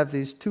why you have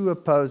these two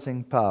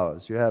opposing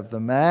powers. You have the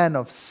man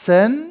of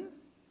sin,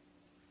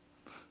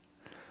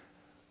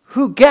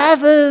 who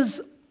gathers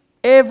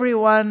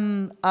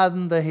everyone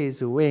under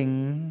his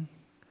wing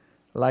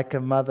like a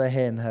mother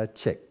hen her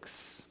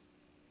chicks.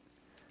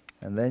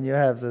 And then you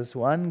have this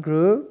one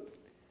group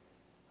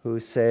who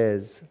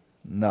says,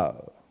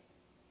 no.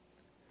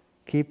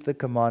 Keep the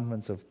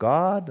commandments of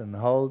God and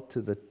hold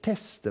to the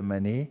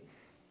testimony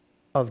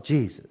of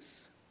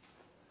Jesus.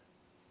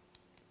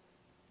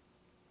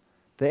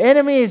 The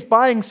enemy is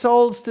buying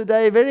souls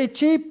today very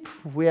cheap.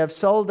 We have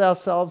sold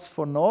ourselves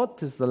for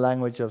naught, is the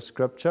language of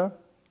Scripture.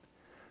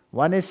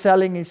 One is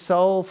selling his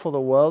soul for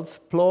the world's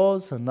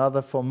applause,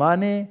 another for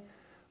money,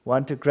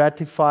 one to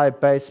gratify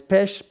base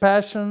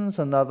passions,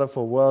 another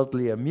for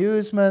worldly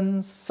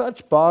amusements.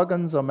 Such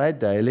bargains are made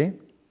daily.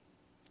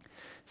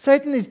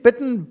 Satan is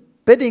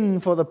bidding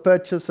for the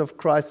purchase of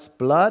Christ's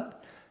blood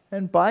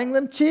and buying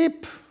them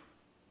cheap,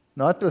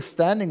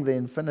 notwithstanding the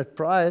infinite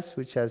price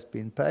which has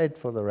been paid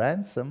for the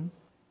ransom.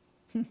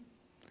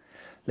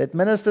 Let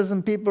ministers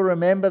and people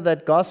remember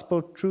that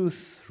gospel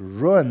truth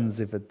ruins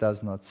if it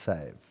does not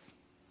save.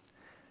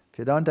 If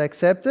you don't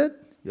accept it,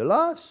 you're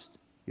lost.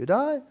 You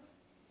die.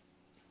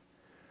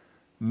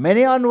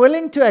 Many are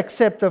unwilling to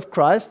accept of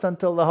Christ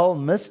until the whole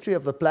mystery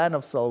of the plan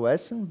of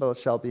salvation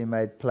shall be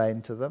made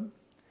plain to them.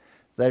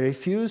 They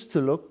refuse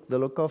to look the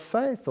look of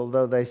faith,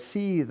 although they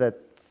see that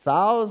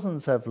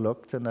thousands have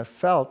looked and have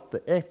felt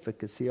the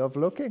efficacy of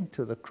looking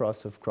to the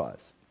cross of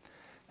Christ.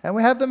 And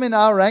we have them in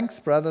our ranks,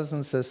 brothers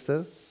and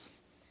sisters.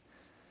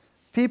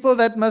 People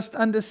that must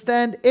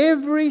understand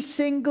every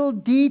single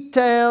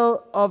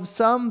detail of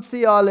some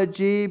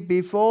theology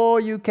before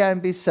you can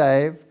be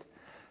saved,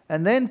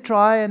 and then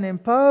try and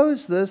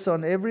impose this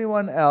on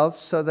everyone else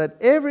so that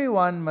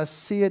everyone must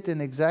see it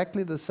in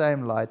exactly the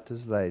same light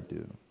as they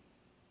do.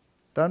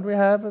 Don't we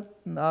have it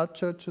in our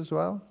church as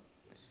well?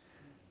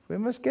 We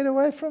must get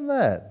away from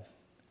that.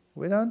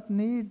 We don't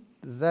need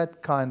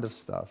that kind of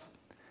stuff.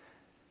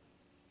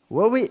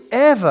 Will we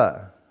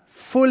ever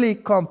fully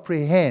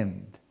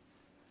comprehend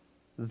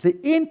the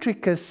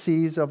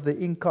intricacies of the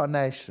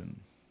incarnation?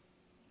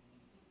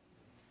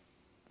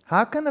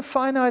 How can a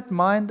finite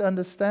mind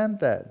understand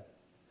that?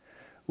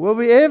 Will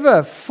we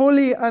ever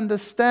fully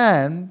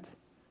understand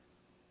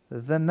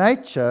the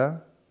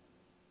nature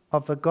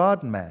of the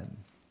God-man?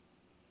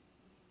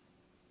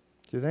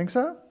 Do you think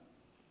so?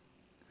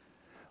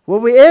 Will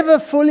we ever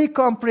fully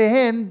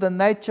comprehend the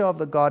nature of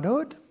the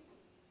Godhood?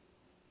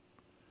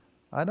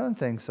 I don't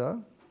think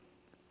so.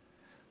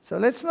 So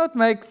let's not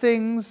make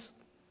things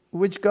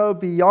which go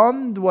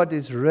beyond what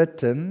is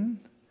written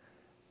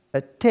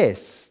a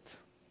test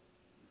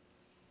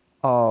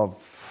of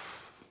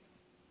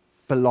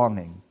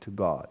belonging to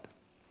God.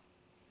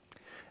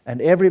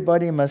 And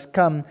everybody must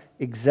come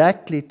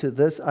exactly to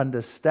this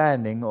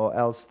understanding, or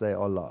else they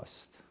are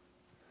lost.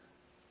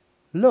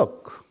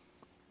 Look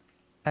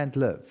and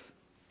live.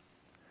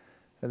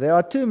 There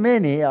are too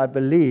many, I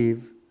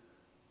believe,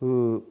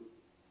 who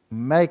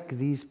make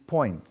these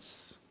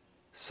points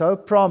so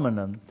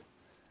prominent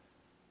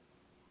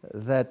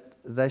that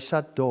they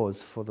shut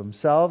doors for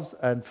themselves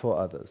and for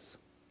others.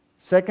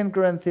 2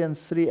 Corinthians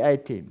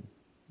 3:18.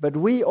 But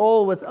we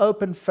all with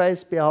open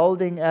face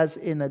beholding as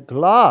in a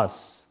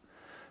glass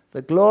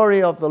the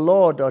glory of the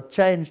Lord are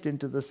changed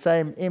into the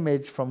same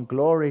image from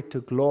glory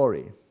to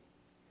glory.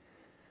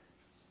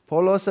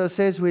 Paul also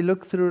says we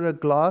look through a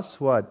glass,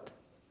 what?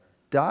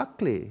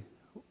 Darkly.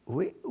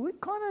 We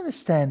can't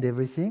understand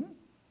everything.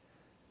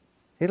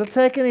 It'll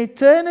take an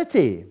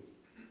eternity.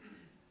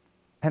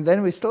 And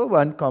then we still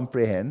won't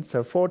comprehend.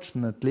 So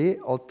fortunately,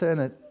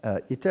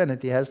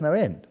 eternity has no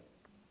end.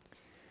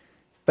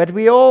 But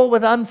we all,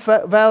 with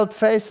unveiled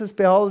faces,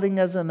 beholding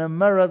as in a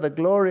mirror the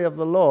glory of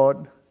the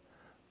Lord,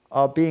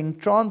 are being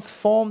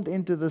transformed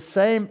into the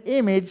same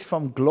image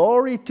from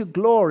glory to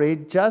glory,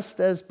 just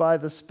as by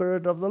the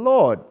Spirit of the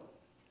Lord.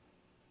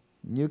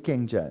 New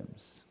King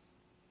James.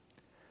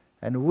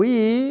 And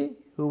we,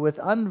 who with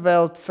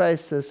unveiled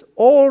faces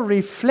all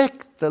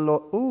reflect the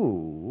Lord.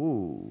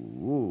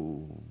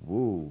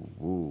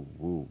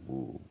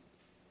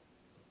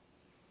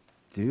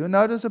 Do you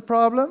notice a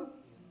problem?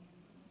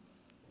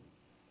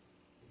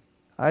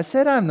 I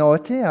said I'm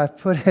naughty. I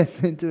put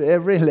it into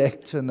every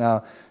lecture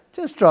now.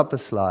 Just drop a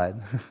slide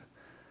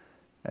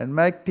and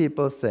make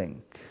people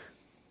think.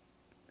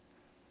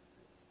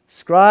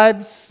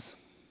 Scribes,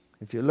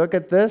 if you look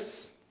at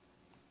this,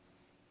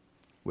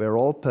 we're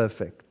all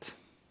perfect.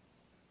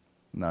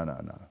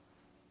 No.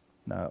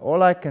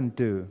 All I can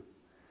do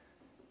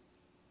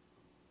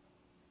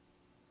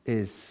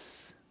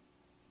is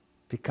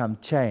become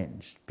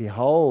changed.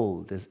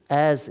 Behold,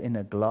 as in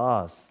a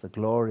glass, the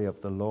glory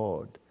of the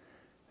Lord.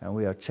 And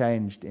we are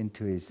changed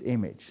into His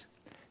image.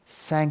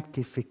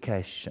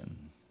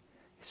 Sanctification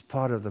is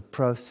part of the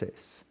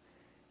process.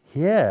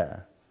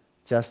 Here,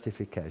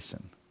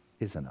 justification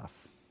is enough.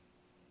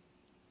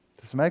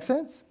 Does it make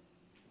sense?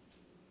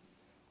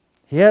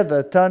 Here, the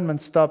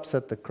atonement stops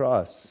at the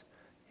cross.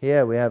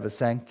 Here, we have a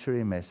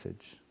sanctuary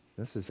message.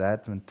 This is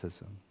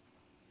Adventism.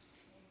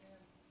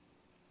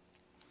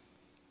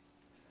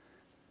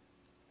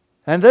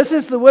 And this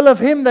is the will of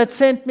Him that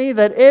sent me,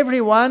 that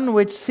everyone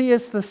which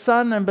seeth the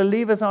Son and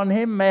believeth on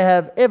Him may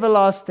have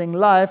everlasting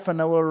life, and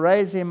I will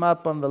raise him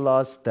up on the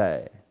last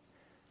day.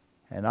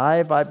 And I,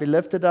 if I be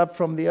lifted up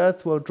from the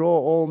earth, will draw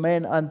all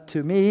men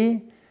unto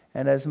me.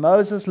 And as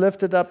Moses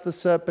lifted up the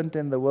serpent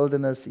in the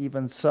wilderness,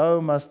 even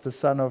so must the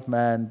Son of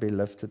Man be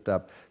lifted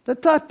up. The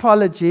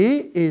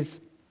typology is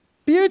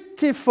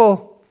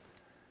beautiful.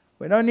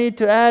 We don't need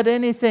to add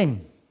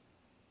anything.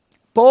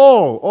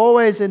 Paul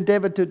always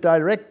endeavored to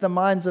direct the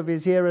minds of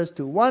his hearers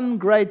to one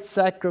great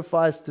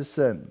sacrifice to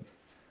sin.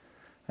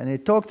 And he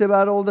talked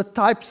about all the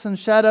types and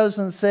shadows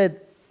and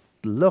said,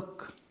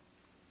 look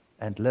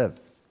and live.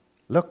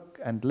 Look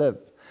and live.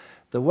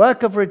 The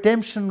work of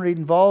redemption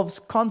involves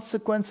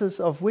consequences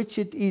of which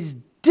it is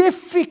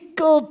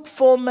difficult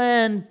for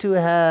man to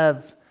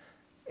have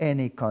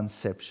any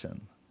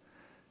conception.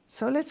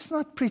 So let's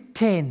not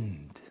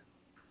pretend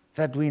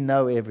that we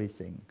know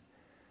everything.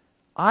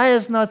 Eye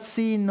has not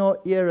seen, nor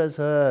ear has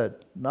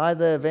heard,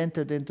 neither have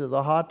entered into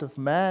the heart of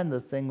man the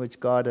thing which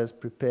God has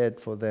prepared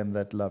for them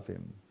that love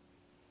Him.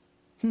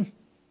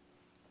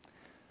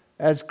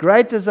 As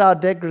great as our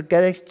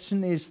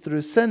degradation is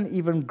through sin,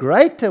 even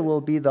greater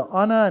will be the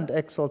honor and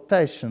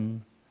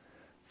exaltation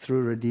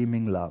through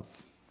redeeming love.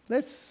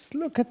 Let's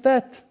look at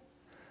that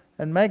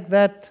and make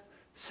that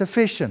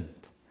sufficient.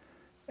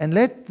 And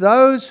let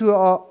those who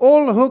are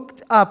all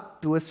hooked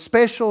up with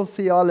special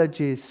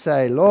theologies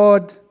say,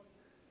 Lord,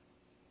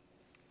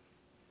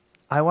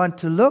 I want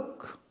to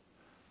look,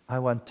 I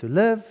want to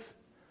live,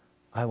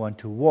 I want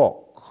to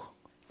walk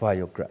by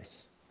your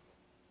grace.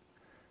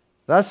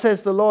 Thus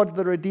says the Lord,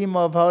 the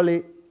Redeemer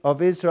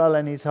of Israel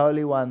and His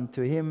Holy One,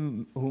 to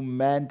him whom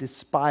man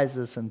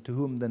despises and to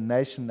whom the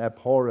nation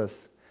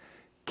abhorreth.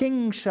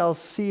 Kings shall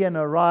see and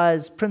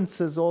arise,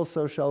 princes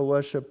also shall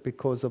worship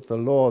because of the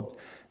Lord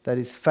that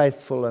is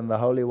faithful and the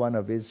Holy One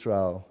of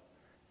Israel,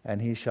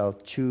 and He shall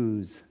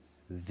choose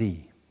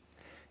thee.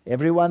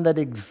 Everyone that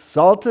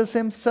exalteth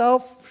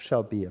himself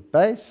shall be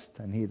abased,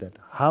 and he that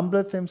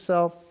humbleth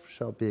himself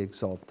shall be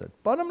exalted.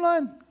 Bottom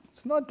line,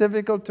 it's not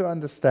difficult to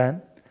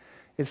understand.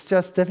 It's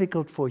just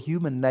difficult for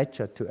human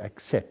nature to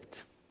accept.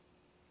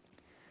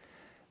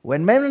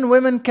 When men and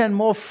women can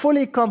more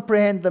fully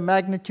comprehend the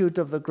magnitude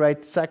of the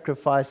great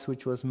sacrifice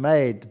which was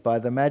made by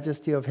the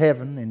majesty of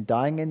heaven in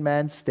dying in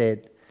man's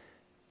stead,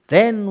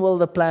 then will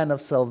the plan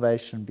of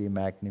salvation be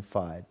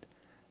magnified,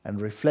 and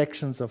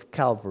reflections of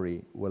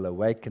Calvary will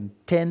awaken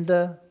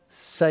tender,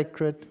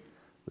 sacred,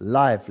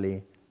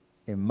 lively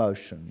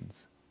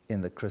emotions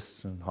in the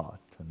Christian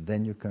heart. And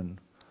then you can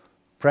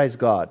praise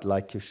God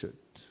like you should.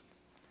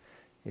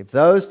 If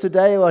those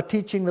today who are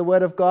teaching the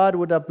Word of God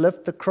would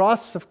uplift the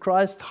cross of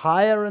Christ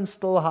higher and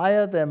still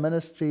higher, their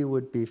ministry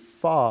would be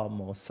far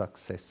more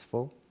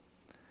successful.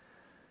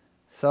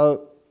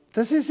 So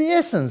this is the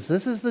essence.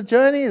 This is the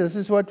journey. This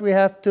is what we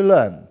have to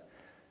learn.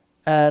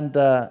 And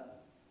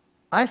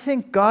I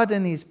think God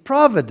in His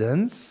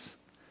providence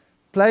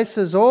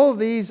places all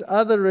these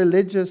other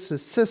religious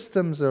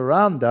systems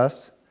around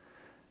us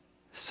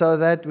so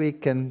that we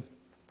can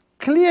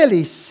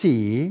clearly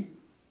see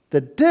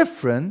the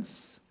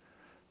difference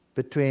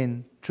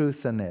between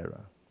truth and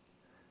error.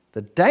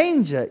 The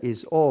danger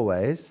is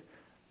always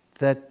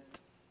that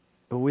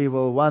we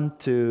will want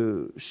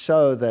to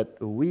show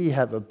that we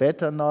have a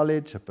better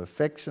knowledge, a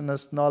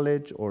perfectionist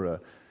knowledge, or a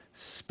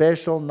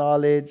special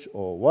knowledge,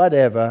 or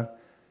whatever.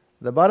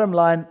 The bottom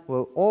line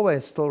will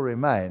always still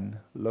remain,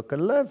 look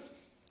and live.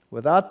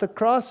 Without the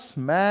cross,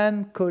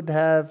 man could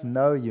have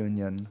no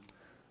union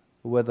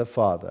with the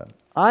Father.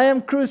 I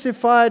am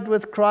crucified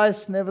with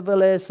Christ,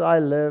 nevertheless I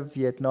live,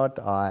 yet not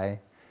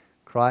I.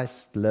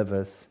 Christ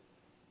liveth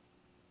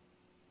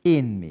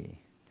in me.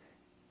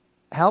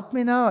 Help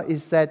me now,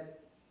 is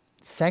that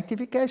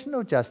sanctification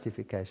or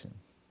justification?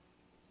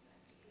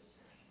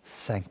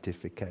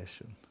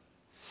 Sanctification.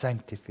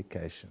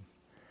 Sanctification.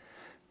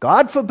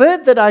 God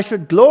forbid that I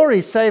should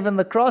glory save in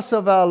the cross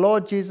of our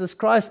Lord Jesus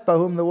Christ, by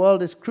whom the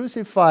world is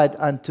crucified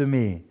unto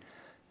me,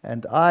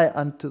 and I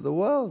unto the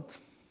world.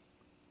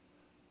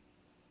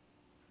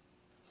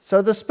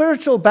 So the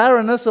spiritual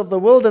barrenness of the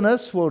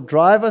wilderness will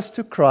drive us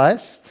to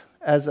Christ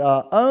as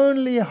our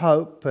only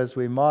hope as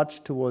we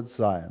march towards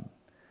Zion.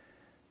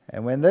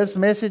 And when this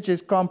message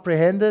is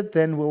comprehended,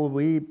 then will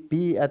we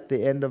be at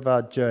the end of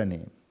our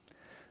journey.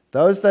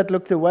 Those that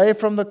looked away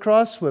from the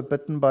cross were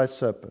bitten by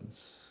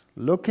serpents.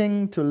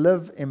 Looking to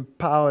live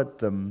empowered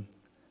them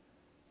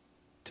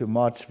to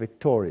march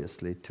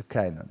victoriously to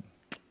Canaan.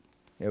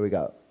 Here we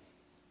go.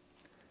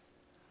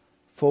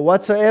 For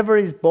whatsoever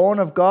is born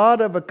of God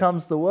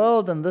overcomes the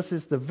world, and this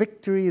is the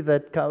victory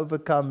that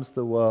overcomes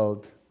the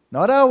world.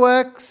 Not our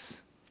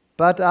works,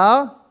 but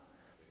our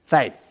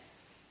faith.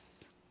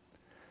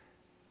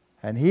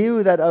 And he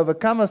that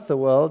overcometh the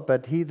world,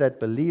 but he that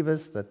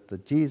believeth that the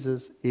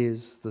Jesus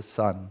is the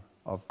Son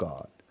of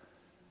God.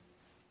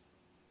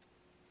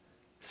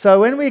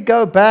 So when we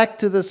go back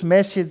to this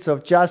message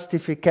of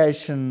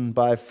justification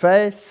by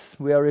faith,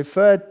 we are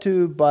referred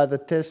to by the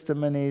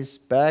testimonies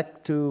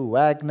back to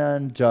Wagner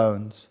and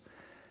Jones.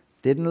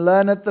 Didn't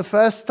learn it the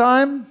first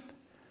time,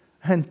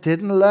 and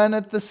didn't learn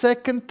it the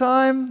second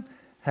time.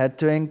 Had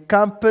to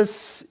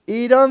encompass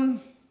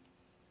Edom.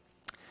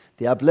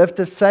 The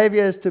uplifted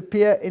Savior is to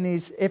appear in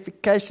his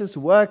efficacious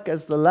work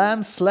as the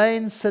Lamb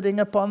slain, sitting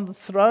upon the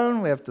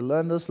throne. We have to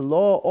learn this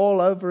law all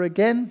over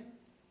again.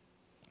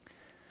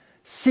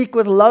 Seek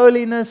with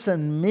lowliness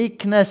and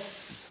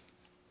meekness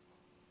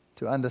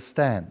to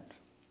understand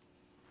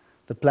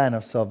the plan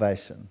of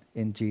salvation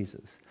in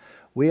Jesus.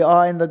 We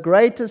are in the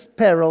greatest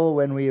peril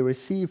when we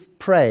receive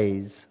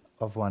praise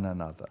of one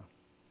another.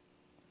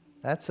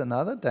 That's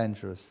another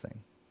dangerous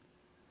thing.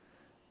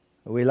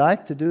 We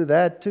like to do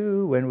that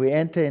too when we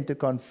enter into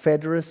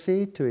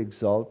confederacy to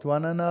exalt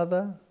one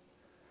another.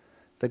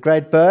 The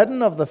great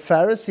burden of the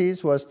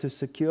Pharisees was to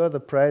secure the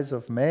praise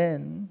of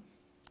men.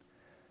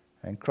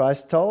 And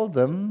Christ told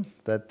them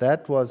that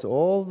that was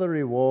all the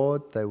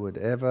reward they would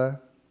ever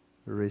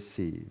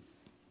receive.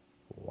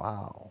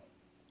 Wow.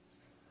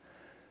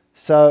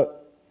 So,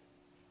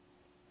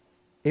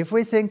 if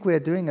we think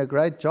we're doing a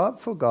great job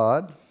for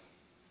God,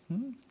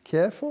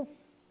 careful.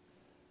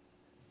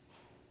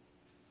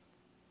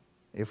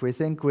 If we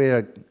think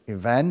we're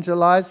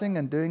evangelizing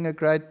and doing a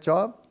great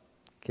job,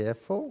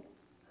 careful.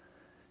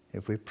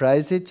 If we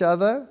praise each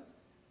other,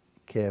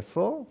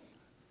 careful.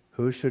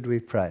 Who should we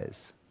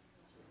praise?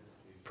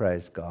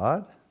 Praise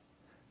God.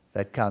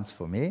 That counts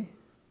for me,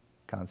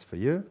 counts for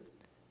you,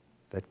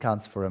 that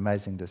counts for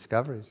amazing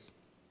discoveries.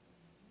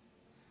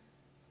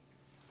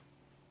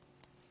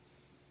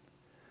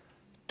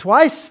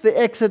 Twice the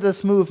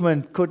Exodus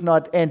movement could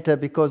not enter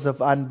because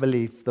of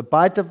unbelief. The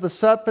bite of the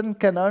serpent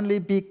can only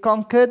be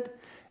conquered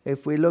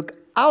if we look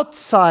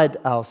outside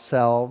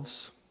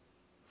ourselves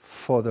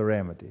for the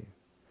remedy.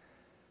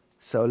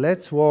 So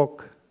let's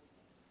walk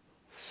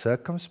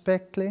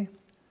circumspectly,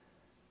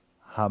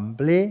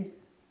 humbly,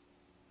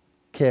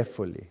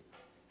 carefully.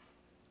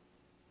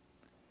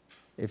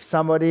 If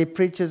somebody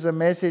preaches a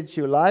message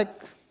you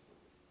like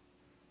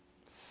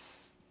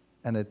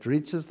and it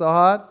reaches the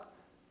heart,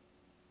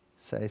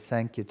 say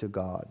thank you to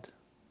God.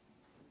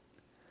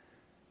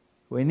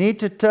 We need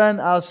to turn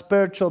our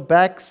spiritual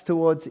backs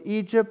towards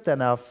Egypt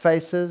and our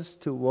faces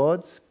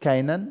towards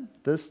Canaan.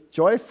 This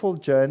joyful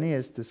journey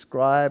is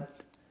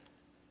described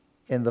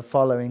in the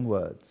following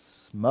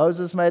words.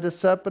 Moses made a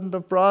serpent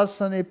of brass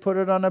and he put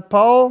it on a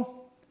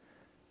pole,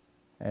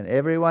 and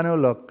everyone who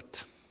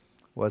looked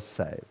was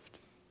saved.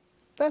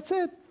 That's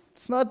it.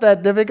 It's not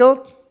that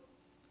difficult.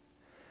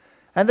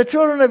 And the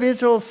children of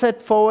Israel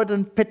set forward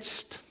and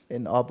pitched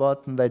in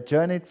Obot, and they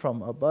journeyed from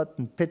Obot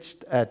and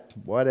pitched at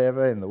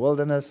whatever in the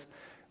wilderness,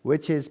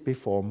 which is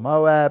before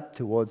Moab,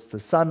 towards the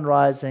sun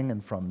rising,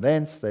 and from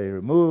thence they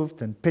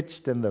removed and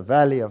pitched in the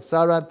valley of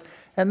Sarad.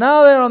 And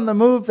now they're on the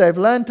move, they've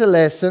learned a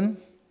lesson,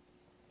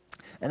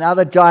 and now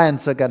the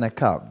giants are going to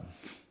come.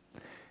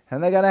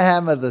 And they're going to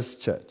hammer this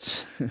church.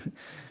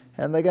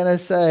 And they're going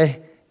to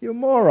say, you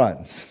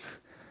morons,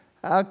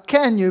 how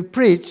can you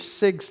preach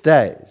 6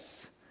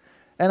 days?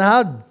 And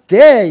how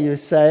dare you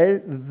say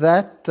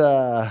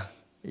that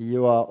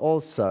you are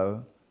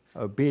also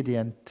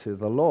obedient to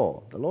the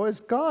law? The law is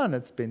gone.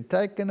 It's been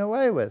taken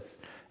away with.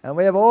 And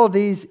we have all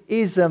these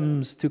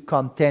isms to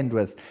contend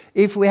with.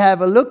 If we have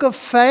a look of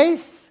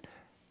faith,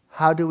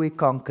 how do we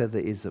conquer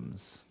the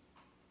isms?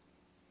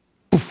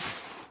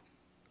 Poof!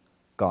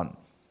 Gone.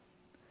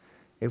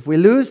 If we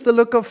lose the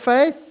look of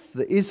faith,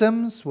 the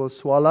isms will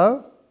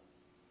swallow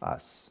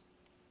us.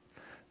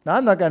 Now,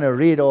 I'm not going to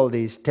read all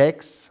these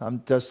texts.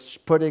 I'm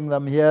just putting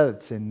them here.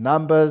 It's in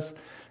Numbers.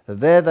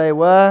 There they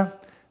were.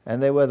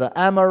 And they were the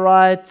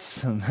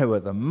Amorites. And they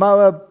were the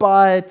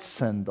Moabites.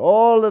 And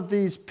all of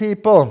these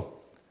people.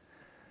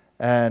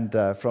 And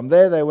from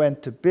there they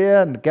went to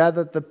Beer and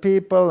gathered the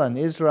people, and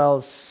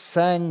Israel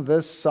sang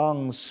this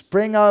song,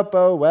 "Spring up,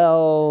 O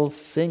wells,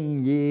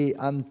 sing ye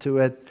unto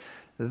it."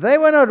 They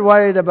were not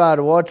worried about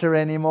water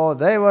anymore.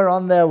 They were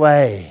on their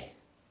way.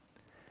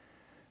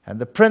 And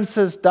the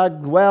princes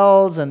dug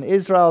wells, and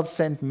Israel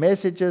sent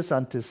messages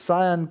unto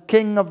Sihon,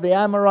 king of the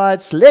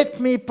Amorites, "Let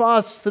me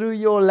pass through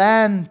your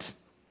land."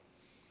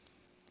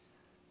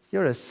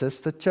 You're a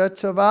sister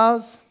church of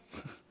ours.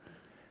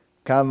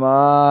 Come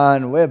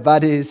on, we're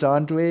buddies,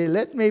 aren't we?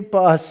 Let me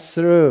pass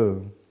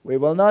through. We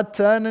will not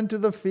turn into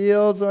the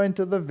fields or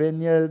into the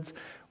vineyards.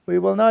 We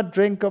will not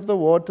drink of the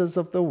waters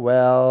of the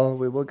well.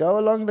 We will go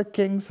along the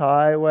king's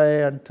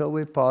highway until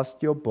we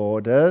passed your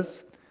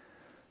borders.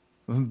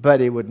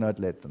 But he would not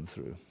let them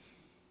through.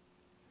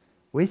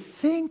 We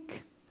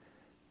think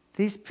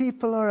these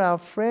people are our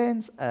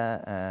friends.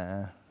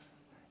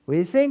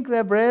 We think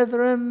they're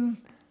brethren,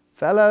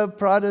 fellow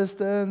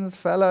Protestants,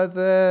 fellow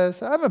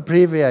this. I'm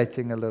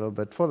abbreviating a little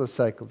bit for the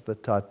sake of the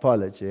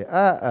typology.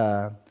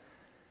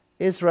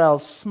 Israel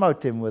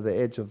smote him with the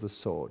edge of the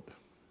sword.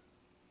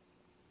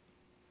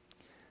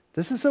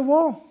 This is a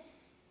war.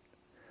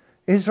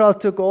 Israel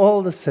took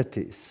all the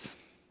cities.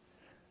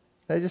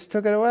 They just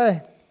took it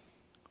away.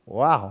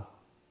 Wow.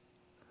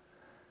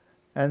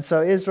 And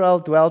so Israel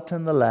dwelt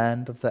in the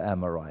land of the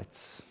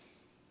Amorites.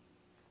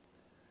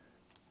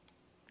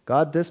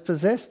 God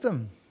dispossessed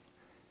them.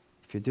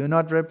 If you do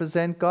not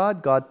represent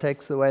God, God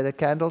takes away the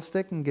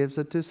candlestick and gives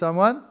it to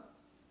someone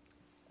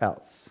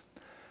else.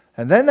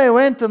 And then they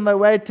went on their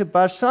way to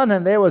Bashan,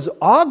 and there was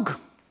Og.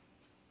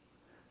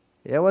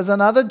 There was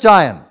another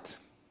giant.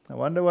 I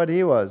wonder what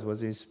he was.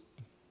 Was he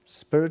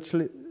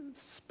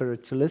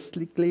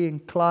spiritualistically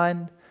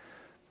inclined?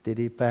 Did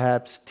he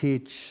perhaps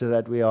teach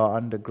that we are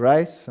under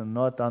grace and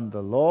not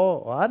under law?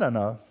 Or I don't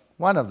know.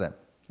 One of them.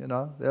 There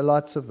are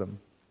lots of them.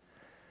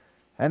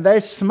 And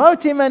they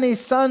smote him and his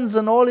sons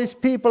and all his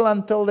people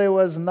until there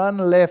was none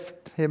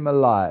left him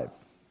alive.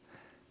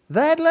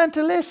 They had learned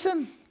a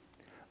lesson.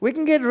 We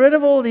can get rid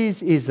of all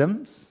these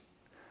isms.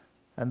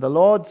 And the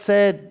Lord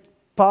said,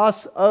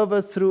 pass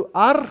over through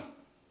Ar,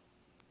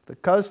 the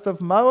coast of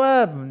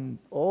Moab, and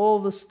all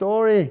the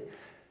story.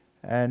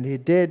 And he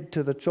did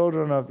to the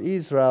children of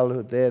Israel who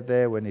were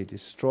there when he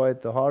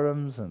destroyed the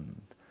Horims and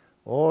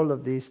all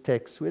of these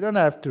texts. We don't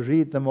have to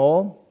read them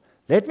all.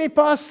 Let me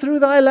pass through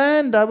thy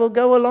land. I will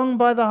go along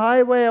by the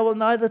highway. I will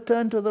neither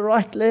turn to the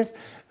right, left,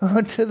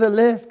 or to the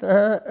left.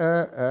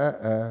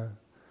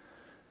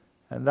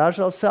 And thou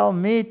shalt sell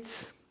meat.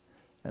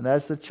 And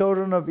as the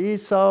children of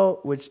Esau,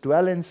 which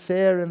dwell in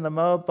Seir in the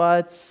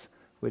Moabites,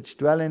 which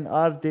dwell in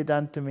Ar, did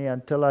unto me,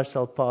 until I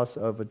shall pass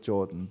over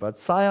Jordan. But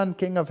Sihon,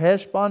 king of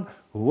Heshbon,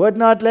 would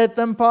not let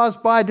them pass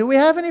by. Do we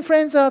have any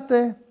friends out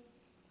there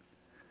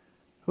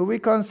who we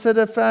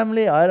consider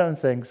family? I don't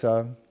think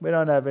so. We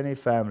don't have any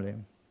family.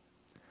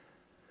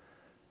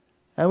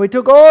 And we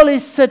took all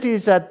his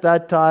cities at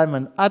that time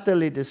and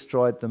utterly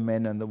destroyed the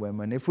men and the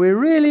women. If we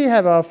really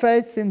have our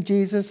faith in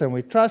Jesus and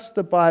we trust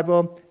the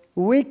Bible,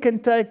 we can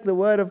take the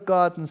Word of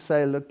God and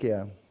say, look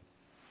here,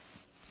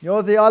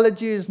 your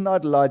theology is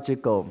not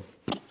logical.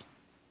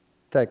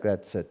 Take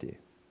that city.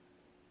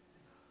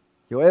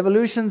 Your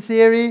evolution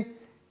theory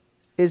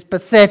is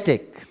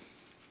pathetic.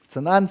 It's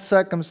an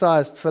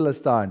uncircumcised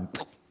Philistine.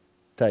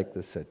 Take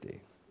the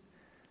city.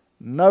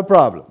 No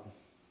problem.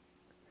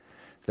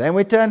 Then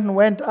we turned and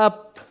went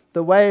up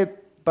the way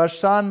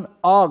Bashan.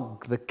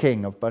 Og, the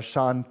king of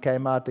Bashan,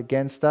 came out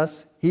against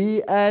us,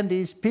 he and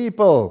his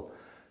people,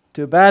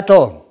 to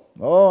battle.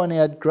 Oh, and he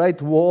had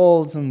great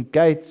walls and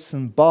gates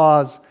and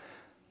bars.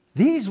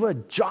 These were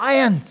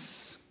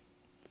giants.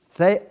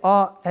 They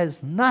are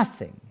as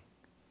nothing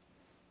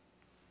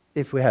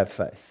if we have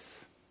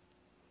faith.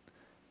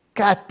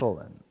 Cattle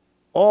and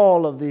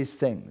all of these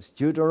things.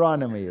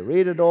 Deuteronomy,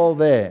 read it all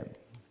there.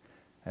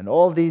 And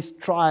all these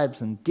tribes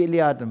and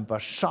Gilead and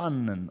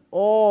Bashan and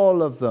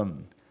all of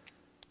them.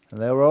 And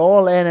they were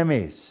all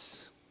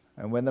enemies.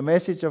 And when the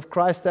message of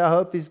Christ our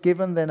hope is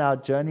given, then our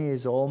journey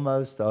is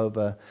almost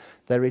over.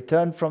 They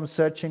returned from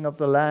searching of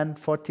the land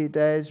 40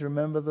 days.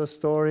 Remember the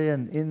story?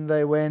 And in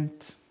they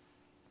went.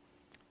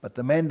 But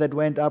the men that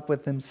went up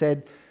with him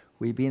said,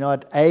 we be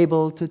not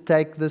able to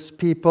take this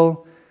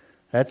people.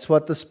 That's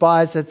what the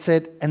spies had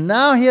said. And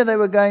now here they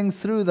were going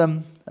through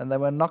them, and they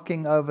were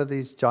knocking over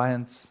these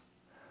giants,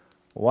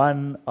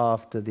 one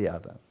after the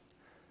other.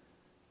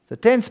 The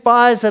 10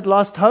 spies had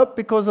lost hope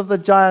because of the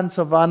giants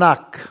of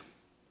Anak.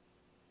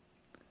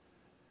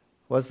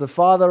 Was the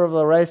father of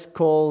the race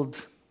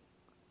called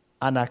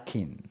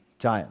Anakim,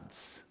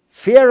 giants.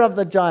 Fear of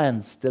the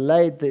giants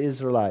delayed the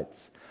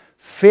Israelites.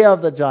 Fear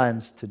of the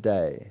giants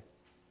today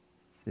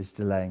is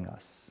delaying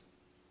us.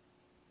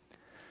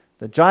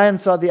 The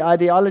giants are the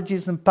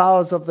ideologies and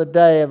powers of the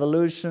day.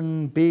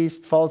 Evolution,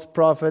 beast, false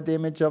prophet,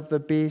 image of the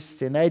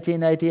beast. In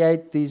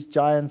 1888, these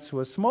giants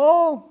were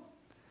small.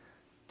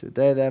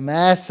 Today they're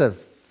massive.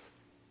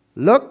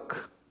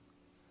 Look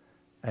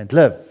and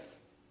live.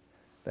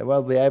 They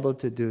will be able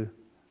to do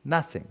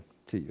nothing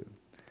to you.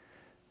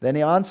 Then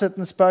he answered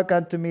and spoke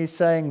unto me,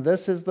 saying,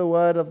 This is the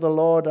word of the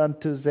Lord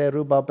unto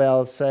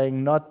Zerubbabel,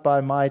 saying, Not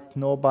by might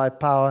nor by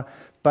power,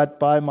 but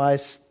by my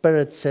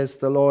Spirit, says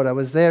the Lord. I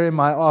was there in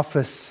my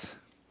office.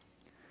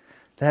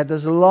 They had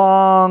this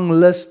long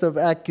list of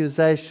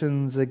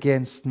accusations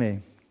against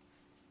me.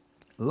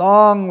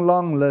 Long,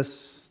 long list.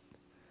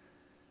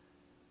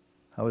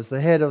 I was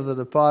the head of the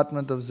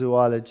Department of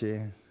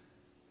Zoology.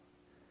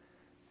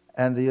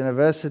 And the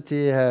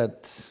university had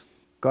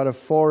got a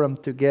forum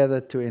together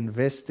to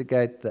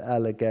investigate the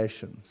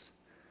allegations.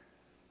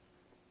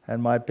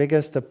 And my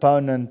biggest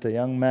opponent, a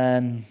young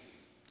man,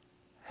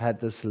 had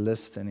this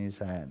list in his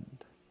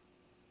hand.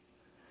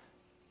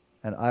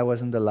 And I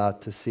wasn't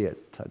allowed to see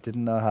it. I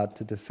didn't know how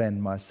to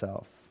defend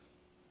myself.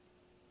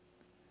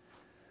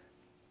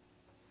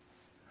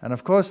 And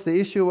of course, the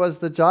issue was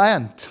the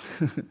giant.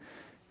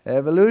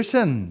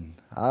 Evolution.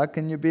 How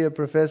can you be a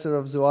professor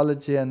of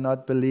zoology and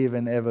not believe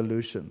in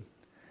evolution?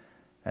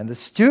 And the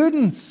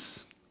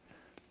students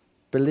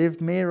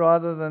believed me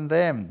rather than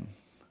them.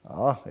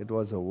 Oh, it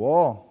was a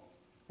war.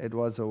 It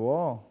was a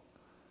war.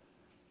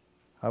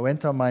 I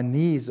went on my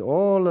knees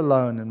all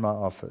alone in my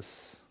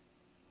office.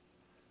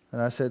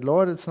 And I said,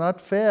 Lord, it's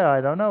not fair.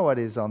 I don't know what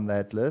is on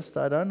that list.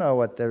 I don't know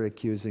what they're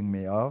accusing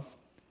me of.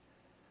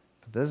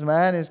 But this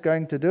man is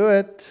going to do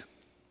it.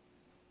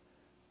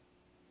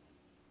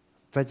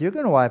 But you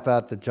can wipe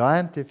out the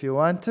giant if you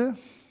want to.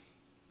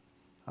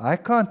 I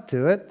can't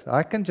do it.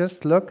 I can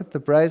just look at the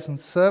brazen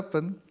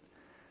serpent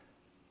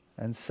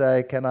and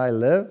say, can I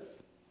live?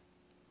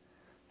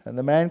 And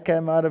the man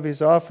came out of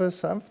his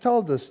office. I've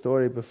told this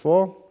story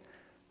before.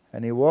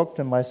 And he walked,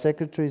 and my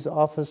secretary's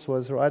office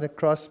was right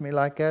across me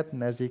like that.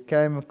 And as he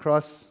came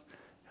across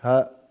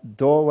her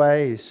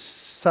doorway, he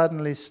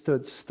suddenly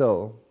stood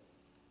still.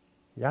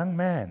 Young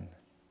man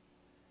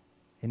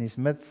in his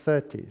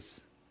mid-30s.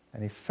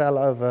 And he fell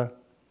over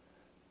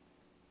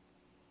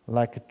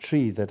like a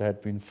tree that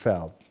had been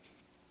felled.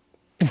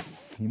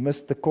 He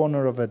missed the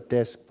corner of a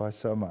desk by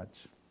so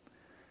much.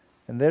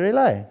 And there he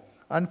lay,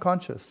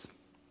 unconscious.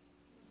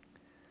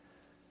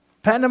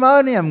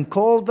 Pandemonium,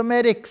 called the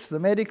medics. The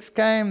medics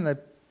came, they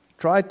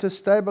tried to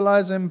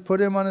stabilize him, put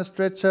him on a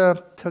stretcher,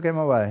 took him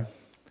away.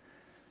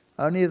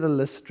 Only the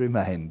list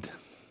remained.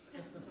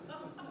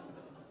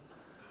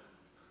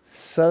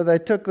 So they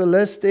took the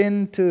list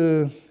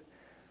into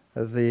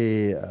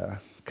the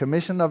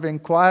Commission of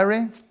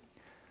Inquiry.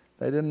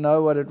 They didn't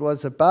know what it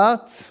was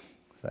about.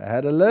 They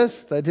had a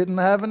list. They didn't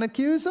have an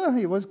accuser.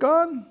 He was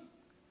gone.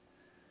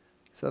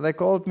 So they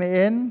called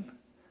me in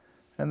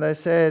and they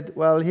said,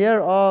 well,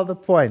 here are the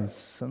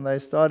points. And they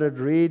started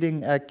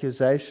reading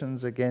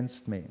accusations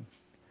against me.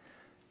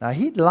 Now,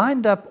 he'd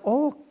lined up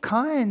all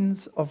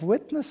kinds of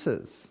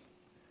witnesses,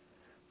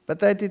 but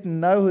they didn't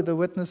know who the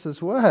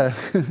witnesses were.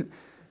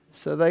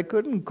 So they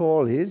couldn't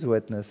call his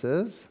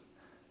witnesses.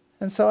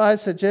 And so I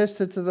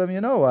suggested to them,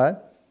 you know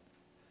what?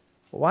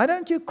 Why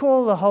don't you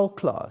call the whole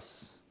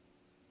class?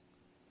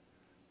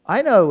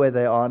 I know where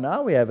they are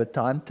now. We have a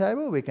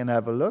timetable. We can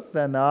have a look.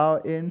 They're now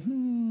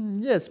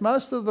in, yes,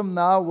 most of them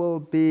now will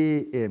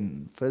be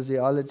in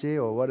physiology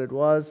or what it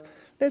was.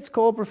 Let's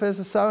call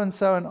Professor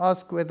so-and-so and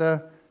ask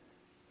whether,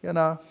 you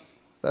know,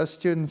 those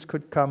students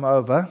could come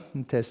over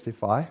and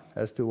testify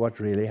as to what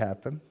really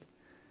happened.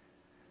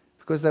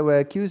 Because they were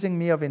accusing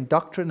me of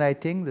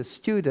indoctrinating the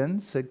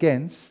students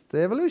against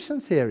the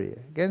evolution theory,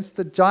 against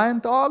the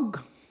giant dog.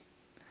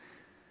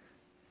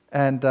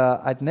 And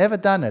I'd never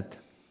done it.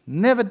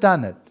 Never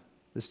done it.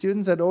 The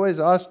students had always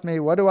asked me,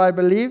 what do I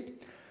believe?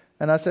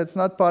 And I said, it's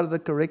not part of the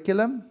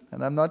curriculum,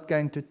 and I'm not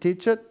going to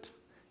teach it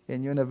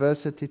in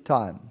university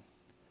time.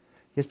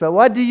 Yes, but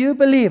what do you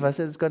believe? I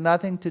said, it's got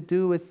nothing to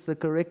do with the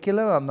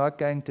curriculum. I'm not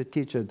going to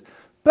teach it.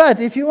 But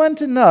if you want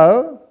to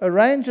know,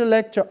 arrange a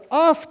lecture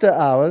after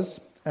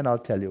hours, and I'll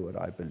tell you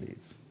what I believe.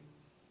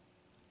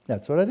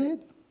 That's what I did.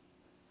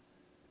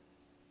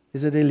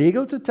 Is it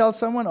illegal to tell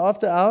someone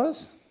after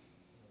hours?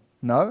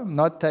 No, I'm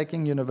not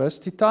taking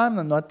university time.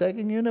 I'm not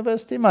taking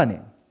university money.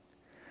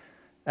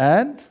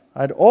 And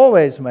I'd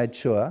always made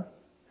sure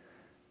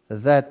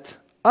that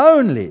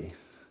only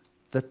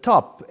the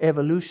top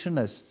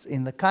evolutionists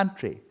in the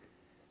country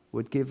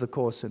would give the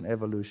course in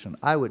evolution.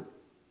 I would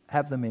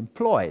have them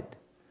employed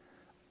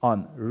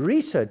on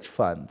research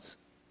funds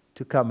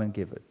to come and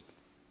give it.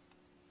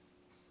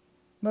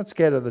 Not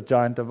scared of the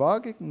giant of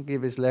Og. He can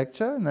give his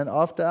lecture, and then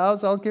after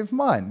hours I'll give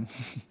mine.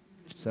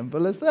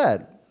 Simple as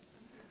that.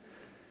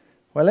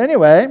 Well,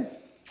 anyway,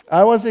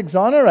 I was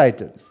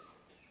exonerated.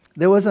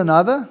 There was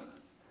another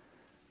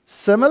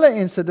similar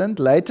incident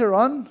later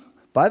on.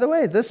 By the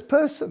way, this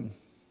person,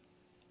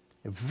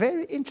 a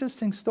very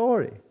interesting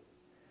story.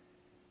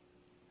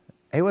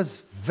 He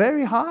was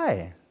very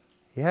high.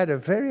 He had a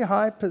very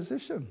high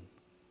position.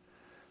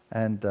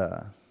 And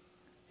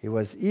he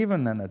was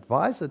even an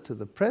advisor to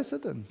the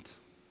president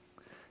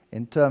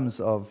in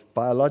terms of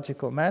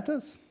biological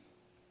matters.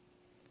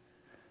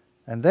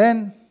 And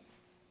then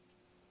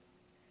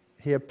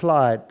he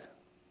applied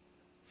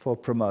for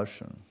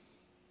promotion.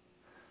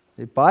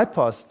 He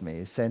bypassed me,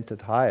 he sent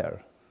it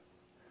higher.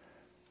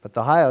 But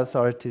the higher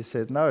authorities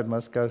said, no, it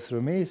must go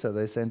through me, so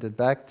they sent it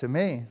back to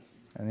me.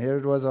 And here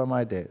it was on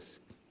my desk.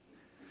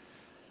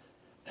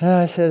 And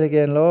I said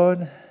again,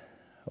 Lord,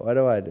 what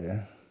do I do?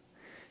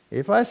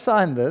 If I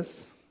sign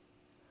this,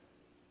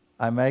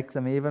 I make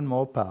them even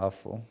more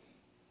powerful.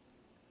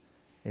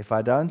 If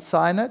I don't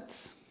sign it,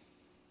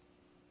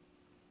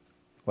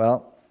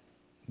 well,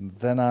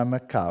 then I'm a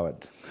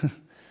coward.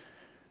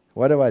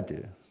 What do I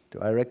do? Do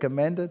I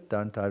recommend it?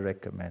 Don't I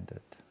recommend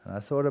it? And I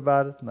thought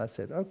about it and I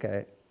said,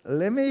 okay,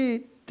 let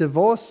me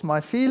divorce my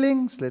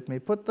feelings, let me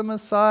put them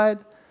aside.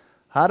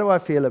 How do I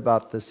feel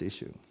about this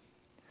issue?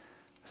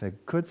 He's a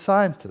good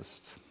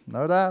scientist,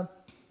 no doubt.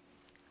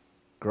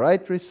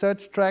 Great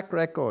research track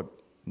record,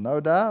 no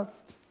doubt.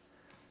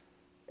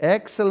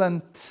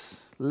 Excellent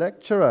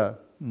lecturer,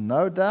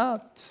 no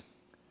doubt.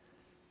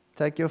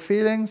 Take your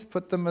feelings,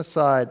 put them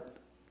aside.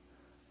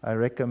 I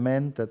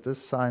recommend that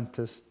this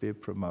scientist be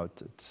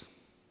promoted.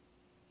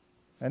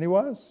 And he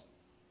was.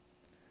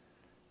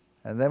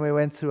 And then we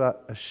went through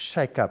a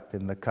shake-up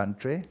in the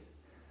country.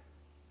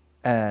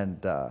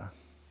 And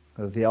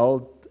the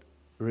old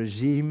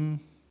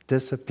regime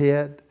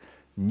disappeared.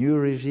 New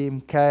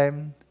regime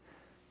came.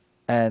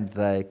 And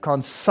they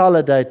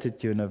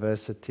consolidated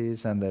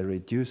universities and they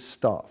reduced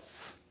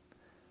staff.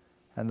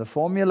 And the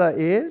formula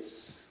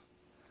is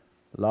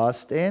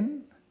last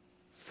in,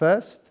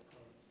 first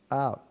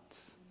out.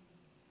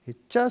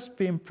 He'd just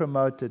been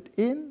promoted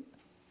in,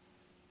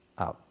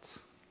 out.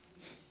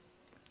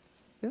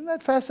 Isn't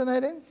that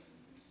fascinating?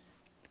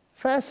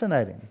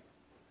 Fascinating.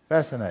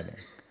 Fascinating.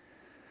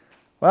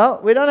 Well,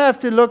 we don't have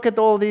to look at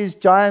all these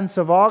giants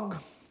of Og.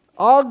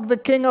 Og, the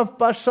king of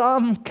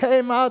Bashan,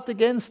 came out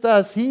against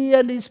us, he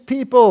and his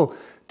people,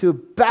 to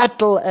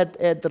battle at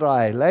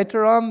Edrei.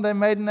 Later on, they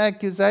made an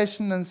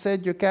accusation and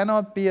said, you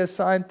cannot be a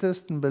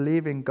scientist and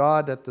believe in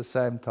God at the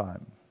same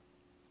time.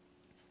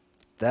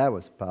 That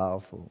was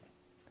powerful.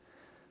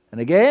 And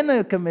again,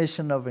 a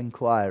commission of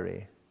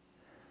inquiry.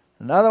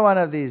 Another one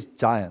of these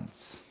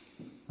giants.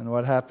 And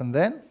what happened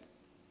then?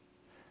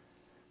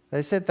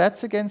 They said,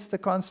 that's against the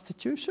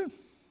Constitution,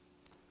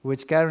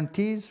 which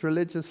guarantees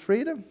religious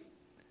freedom.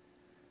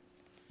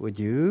 Would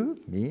you,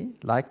 me,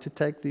 like to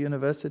take the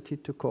university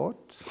to court?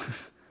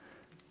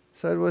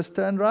 So it was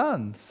turned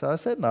round. So I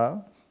said,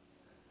 no,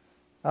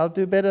 I'll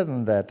do better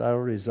than that. I'll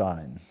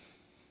resign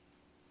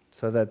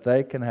so that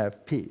they can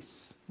have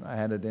peace. I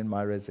handed in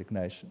my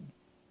resignation.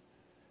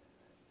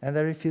 And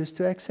they refused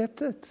to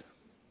accept it.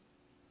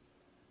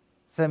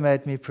 They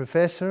made me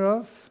professor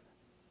of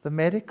the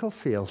medical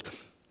field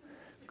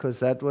because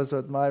that was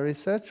what my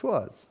research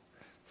was.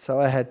 So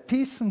I had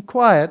peace and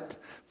quiet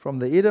from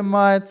the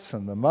Edomites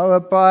and the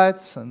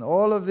Moabites and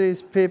all of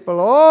these people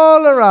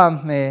all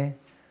around me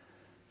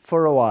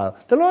for a while.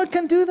 The Lord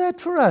can do that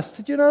for us.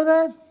 Did you know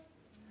that?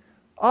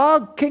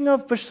 Og, king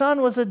of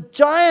Bashan, was a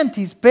giant.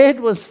 His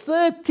bed was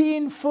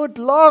 13 foot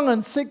long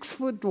and 6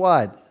 foot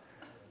wide.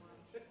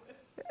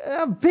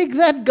 How big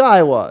that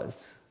guy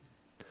was.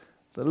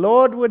 The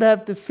Lord would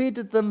have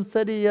defeated them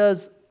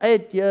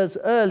 8 years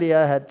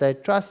earlier had they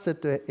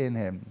trusted in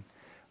him.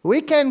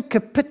 We can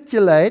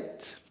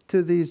capitulate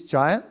to these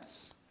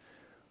giants,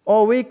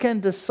 or we can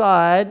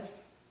decide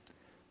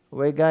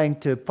we're going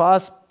to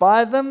pass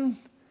by them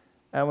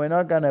and we're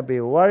not going to be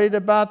worried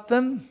about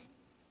them.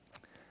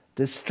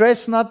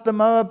 Distress not the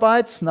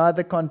Moabites,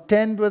 neither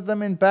contend with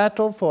them in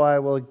battle, for I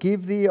will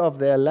give thee of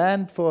their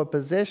land for a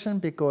possession,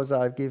 because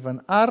I have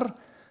given Ar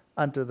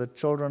unto the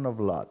children of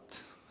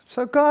Lot.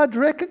 So God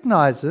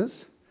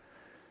recognizes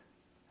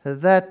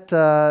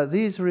that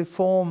these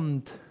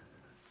reformed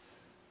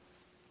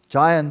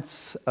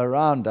giants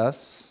around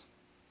us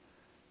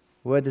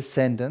were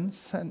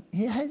descendants, and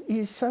He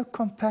is so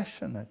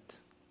compassionate.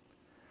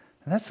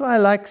 And that's why I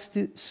like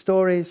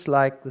stories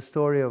like the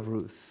story of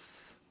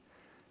Ruth,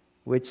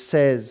 which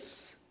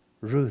says,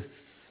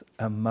 Ruth,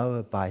 a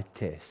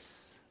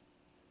Moabitess,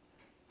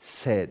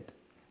 said,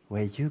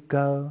 where you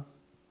go,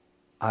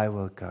 I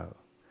will go,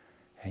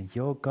 and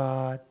your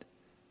God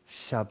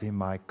shall be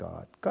my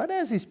God. God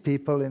has His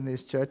people in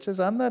these churches.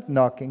 I'm not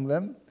knocking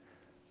them,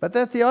 but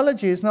their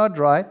theology is not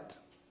right.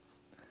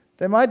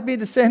 They might be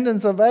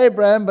descendants of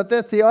Abraham, but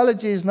their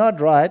theology is not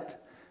right.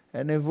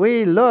 And if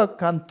we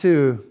look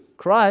unto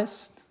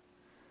Christ,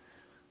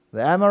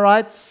 the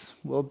Amorites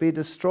will be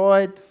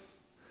destroyed.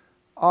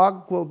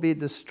 Og will be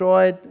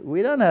destroyed.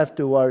 We don't have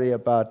to worry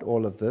about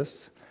all of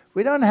this.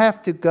 We don't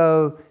have to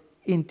go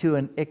into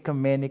an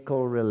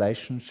ecumenical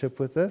relationship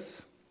with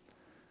this.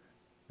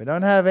 We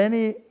don't have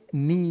any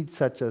need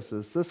such as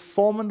this. This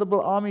formidable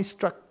army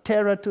struck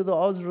terror to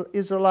the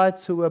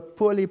Israelites, who were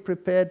poorly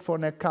prepared for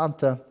an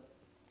encounter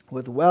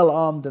with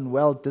well-armed and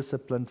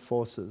well-disciplined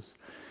forces.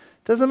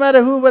 Doesn't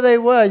matter who they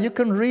were. You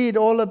can read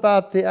all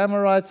about the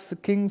Amorites, the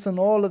kings, and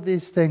all of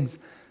these things.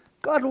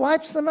 God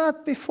wipes them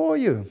out before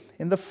you.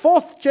 In the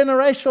 4th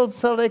generation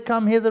shall they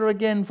come hither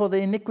again, for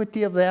the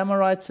iniquity of the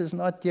Amorites is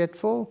not yet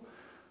full.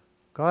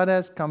 God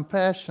has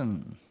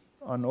compassion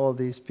on all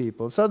these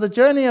people. So the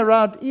journey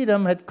around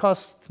Edom had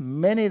cost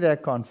many their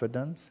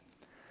confidence.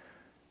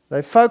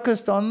 They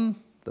focused on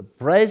the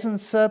brazen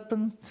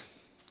serpent,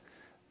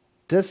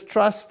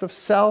 distrust of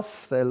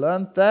self, they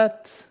learned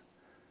that.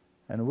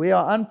 And we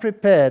are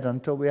unprepared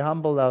until we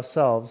humble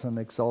ourselves and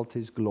exalt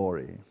His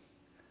glory.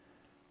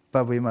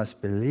 But we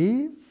must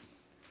believe,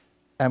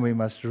 and we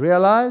must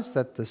realize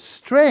that the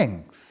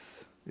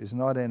strength is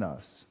not in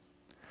us.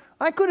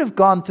 I could have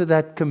gone to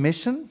that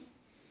commission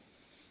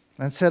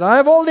and said, I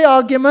have all the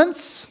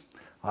arguments.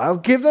 I'll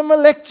give them a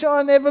lecture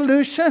on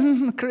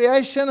evolution,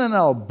 creation, and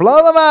I'll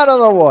blow them out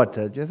of the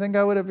water. Do you think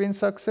I would have been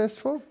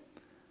successful?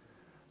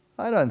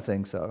 I don't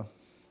think so.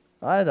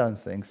 I don't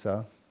think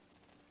so.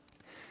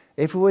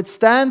 If we would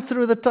stand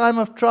through the time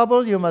of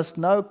trouble, you must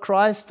know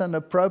Christ and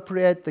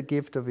appropriate the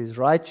gift of His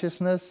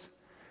righteousness,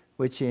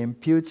 which He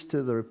imputes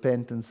to the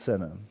repentant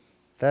sinner.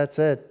 That's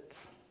it.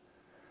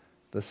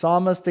 The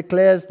psalmist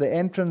declares, the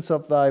entrance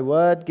of Thy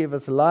word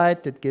giveth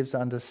light, it gives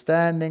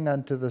understanding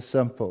unto the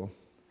simple.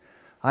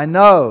 I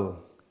know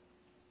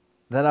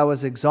that I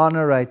was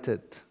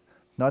exonerated,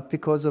 not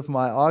because of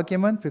my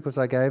argument, because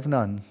I gave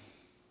none.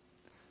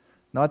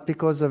 Not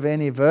because of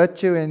any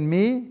virtue in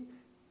me,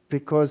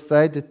 because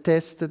they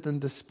detested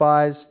and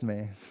despised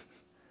me,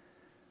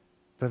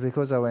 but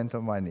because I went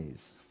on my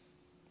knees.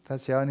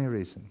 That's the only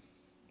reason.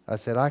 I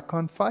said, I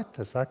can't fight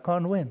this, I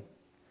can't win.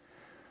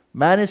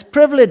 Man is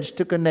privileged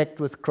to connect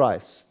with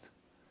Christ.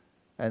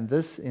 And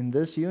in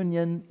this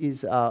union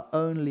is our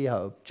only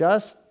hope.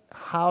 Just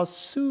how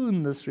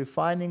soon this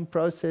refining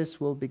process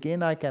will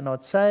begin, I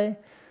cannot say,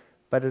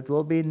 but it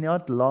will be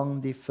not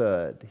long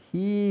deferred.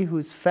 He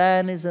whose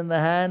fan is in the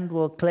hand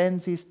will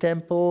cleanse his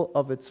temple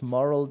of its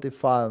moral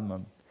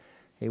defilement.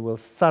 He will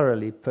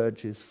thoroughly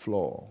purge his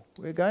floor.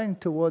 We're going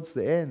towards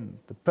the end.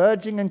 The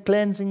purging and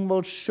cleansing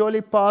will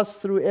surely pass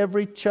through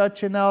every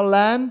church in our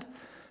land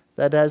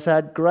that has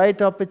had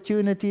great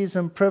opportunities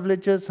and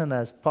privileges and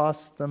has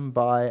passed them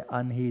by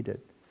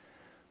unheeded.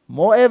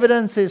 More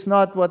evidence is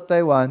not what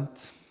they want.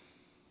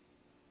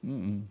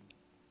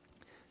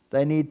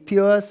 They need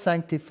pure,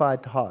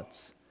 sanctified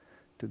hearts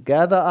to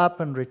gather up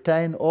and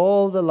retain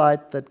all the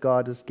light that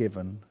God has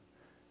given,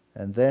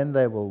 and then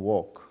they will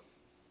walk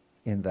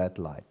in that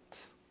light.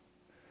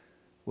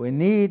 We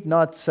need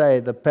not say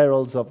the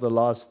perils of the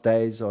last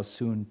days are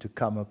soon to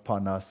come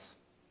upon us.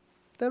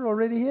 They're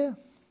already here.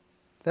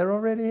 They're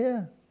already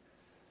here.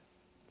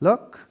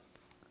 Look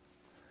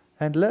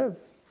and live.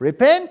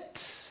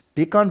 Repent.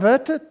 Be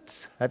converted.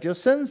 Have your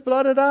sins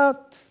blotted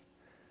out.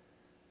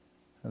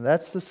 And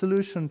that's the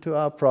solution to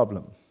our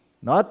problem.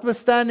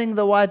 Notwithstanding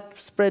the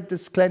widespread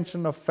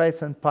declension of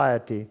faith and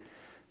piety,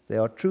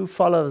 there are true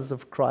followers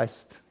of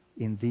Christ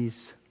in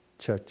these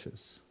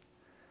churches.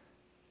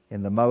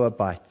 In the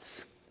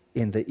Moabites,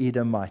 in the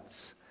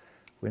Edomites.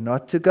 We're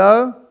not to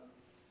go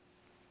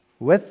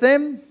with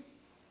them.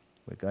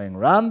 We're going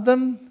round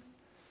them.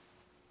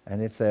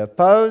 And if they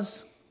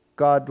oppose,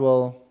 God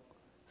will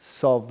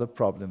solve the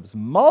problems.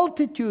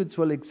 Multitudes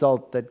will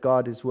exult that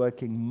God is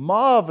working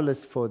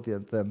marvelous for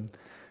them.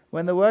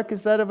 When the work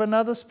is that of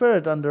another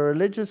spirit, under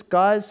religious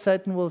guise,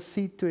 Satan will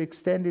seek to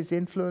extend his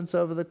influence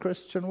over the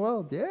Christian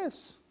world.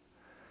 Yes.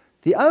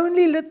 The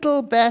only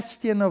little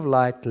bastion of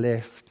light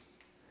left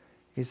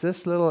is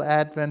this little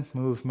Advent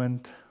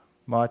movement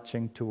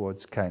marching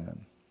towards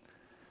Canaan.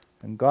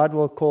 And God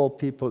will call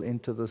people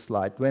into this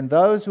light. When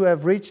those who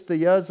have reached the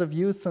years of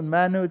youth and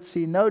manhood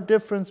see no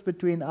difference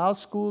between our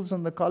schools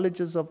and the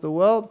colleges of the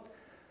world,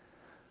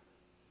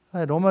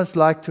 I'd almost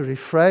like to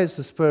rephrase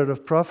the spirit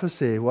of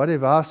prophecy. What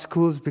if our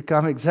schools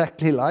become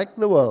exactly like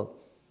the world?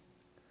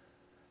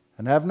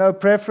 And have no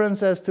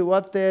preference as to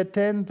what they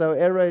attend, though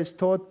error is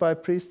taught by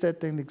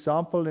precept and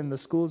example in the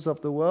schools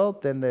of the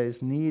world, then there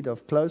is need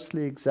of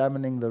closely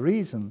examining the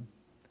reason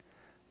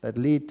that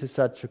lead to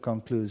such a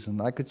conclusion.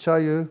 I could show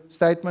you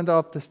statement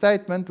after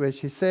statement where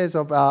she says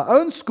of our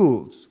own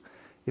schools,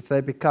 if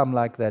they become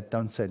like that,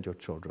 don't send your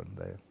children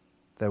there.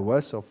 They're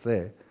worse off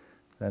there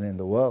than in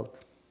the world.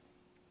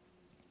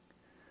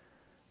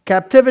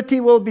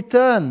 Captivity will be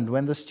turned.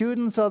 When the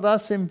students are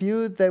thus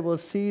imbued, they will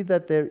see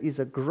that there is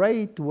a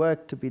great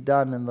work to be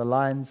done in the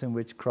lines in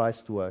which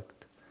Christ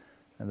worked.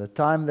 And the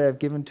time they have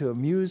given to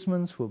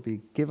amusements will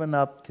be given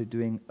up to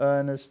doing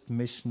earnest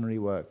missionary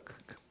work.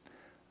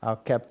 Our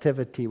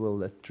captivity will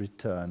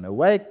return.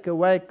 Awake,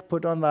 awake,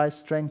 put on thy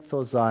strength,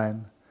 O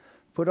Zion.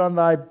 Put on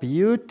thy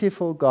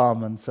beautiful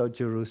garments, O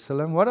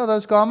Jerusalem. What are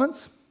those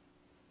garments?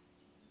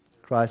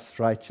 Christ's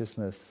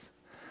righteousness.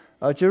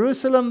 O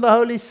Jerusalem, the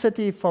holy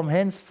city, from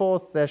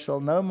henceforth there shall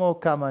no more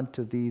come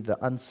unto thee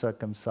the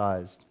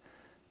uncircumcised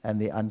and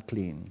the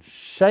unclean.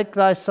 Shake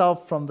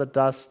thyself from the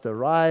dust,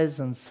 arise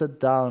and sit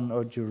down,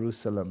 O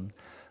Jerusalem.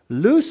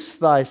 Loose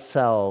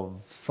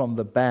thyself from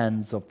the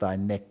bands of thy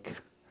neck,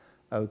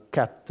 O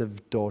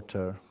captive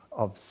daughter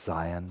of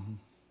Zion.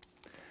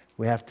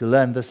 We have to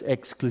learn this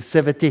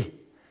exclusivity.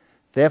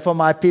 Therefore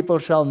my people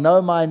shall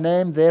know my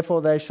name,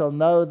 therefore they shall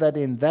know that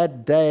in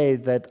that day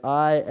that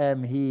I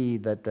am he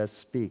that does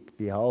speak.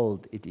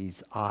 Behold, it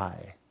is I.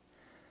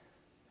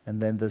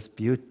 And then this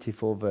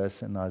beautiful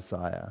verse in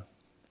Isaiah.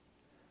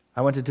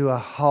 I want to do a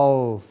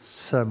whole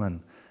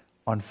sermon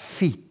on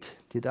feet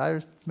Did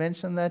I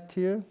mention that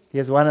to you?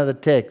 Here's one of the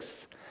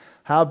texts.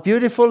 How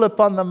beautiful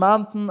upon the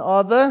mountain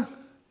are the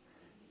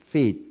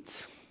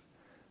feet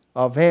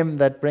of him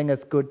that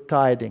bringeth good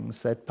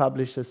tidings, that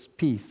publisheth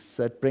peace,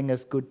 that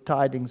bringeth good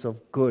tidings of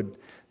good,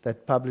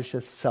 that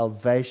publisheth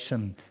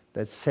salvation,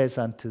 that says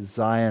unto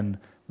Zion,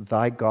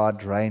 thy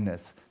God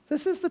reigneth.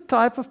 This is the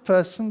type of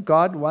person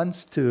God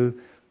wants to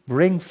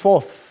bring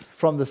forth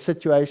from the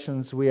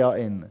situations we are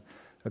in.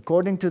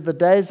 According to the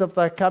days of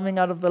thy coming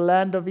out of the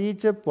land of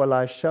Egypt, will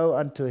I show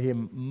unto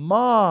him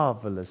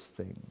marvelous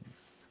things.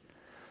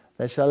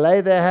 They shall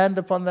lay their hand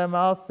upon their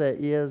mouth, their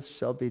ears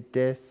shall be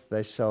deaf,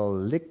 they shall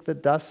lick the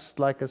dust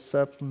like a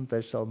serpent,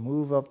 they shall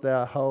move of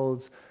their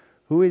holes.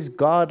 Who is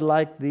God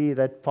like thee,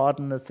 that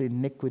pardoneth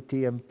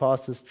iniquity and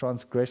passeth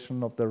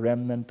transgression of the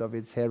remnant of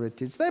its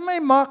heritage? They may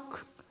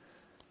mock.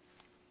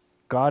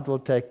 God will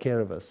take care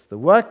of us. The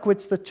work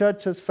which the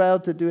church has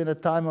failed to do in a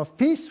time of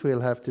peace,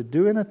 we'll have to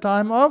do in a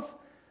time of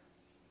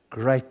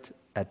great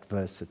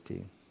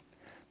adversity.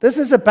 This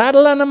is a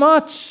battle and a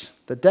march.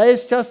 The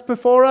days just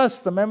before us,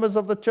 the members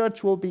of the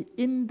church will be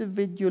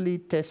individually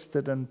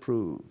tested and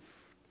proved.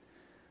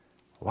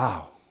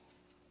 Wow.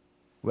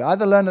 We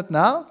either learn it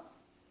now,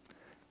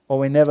 or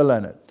we never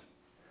learn it.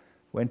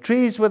 When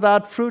trees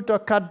without fruit are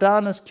cut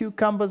down as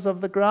cucumbers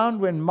of the ground,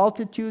 when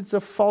multitudes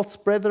of false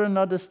brethren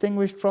are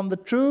distinguished from the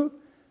true,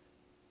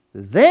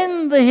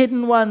 then the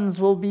hidden ones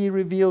will be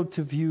revealed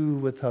to view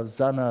with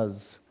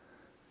hosannas.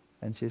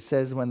 And she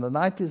says, when the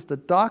night is the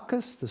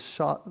darkest,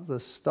 the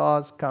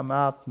stars come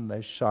out and they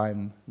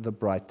shine the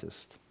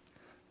brightest.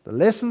 The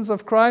lessons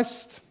of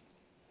Christ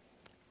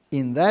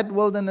in that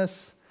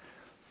wilderness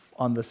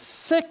on the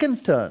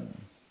second turn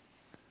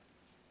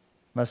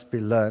must be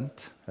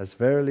learnt as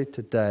verily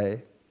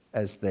today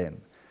as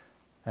then.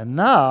 And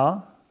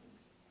now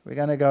we're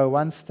going to go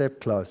one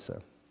step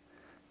closer.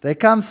 They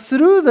come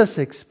through this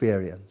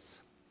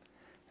experience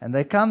and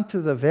they come to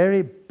the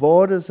very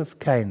borders of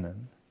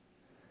Canaan.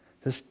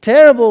 This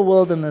terrible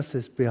wilderness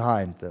is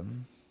behind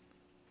them,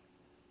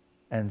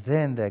 and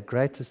then their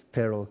greatest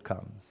peril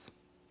comes.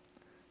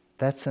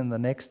 That's in the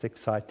next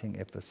exciting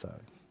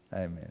episode.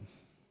 Amen.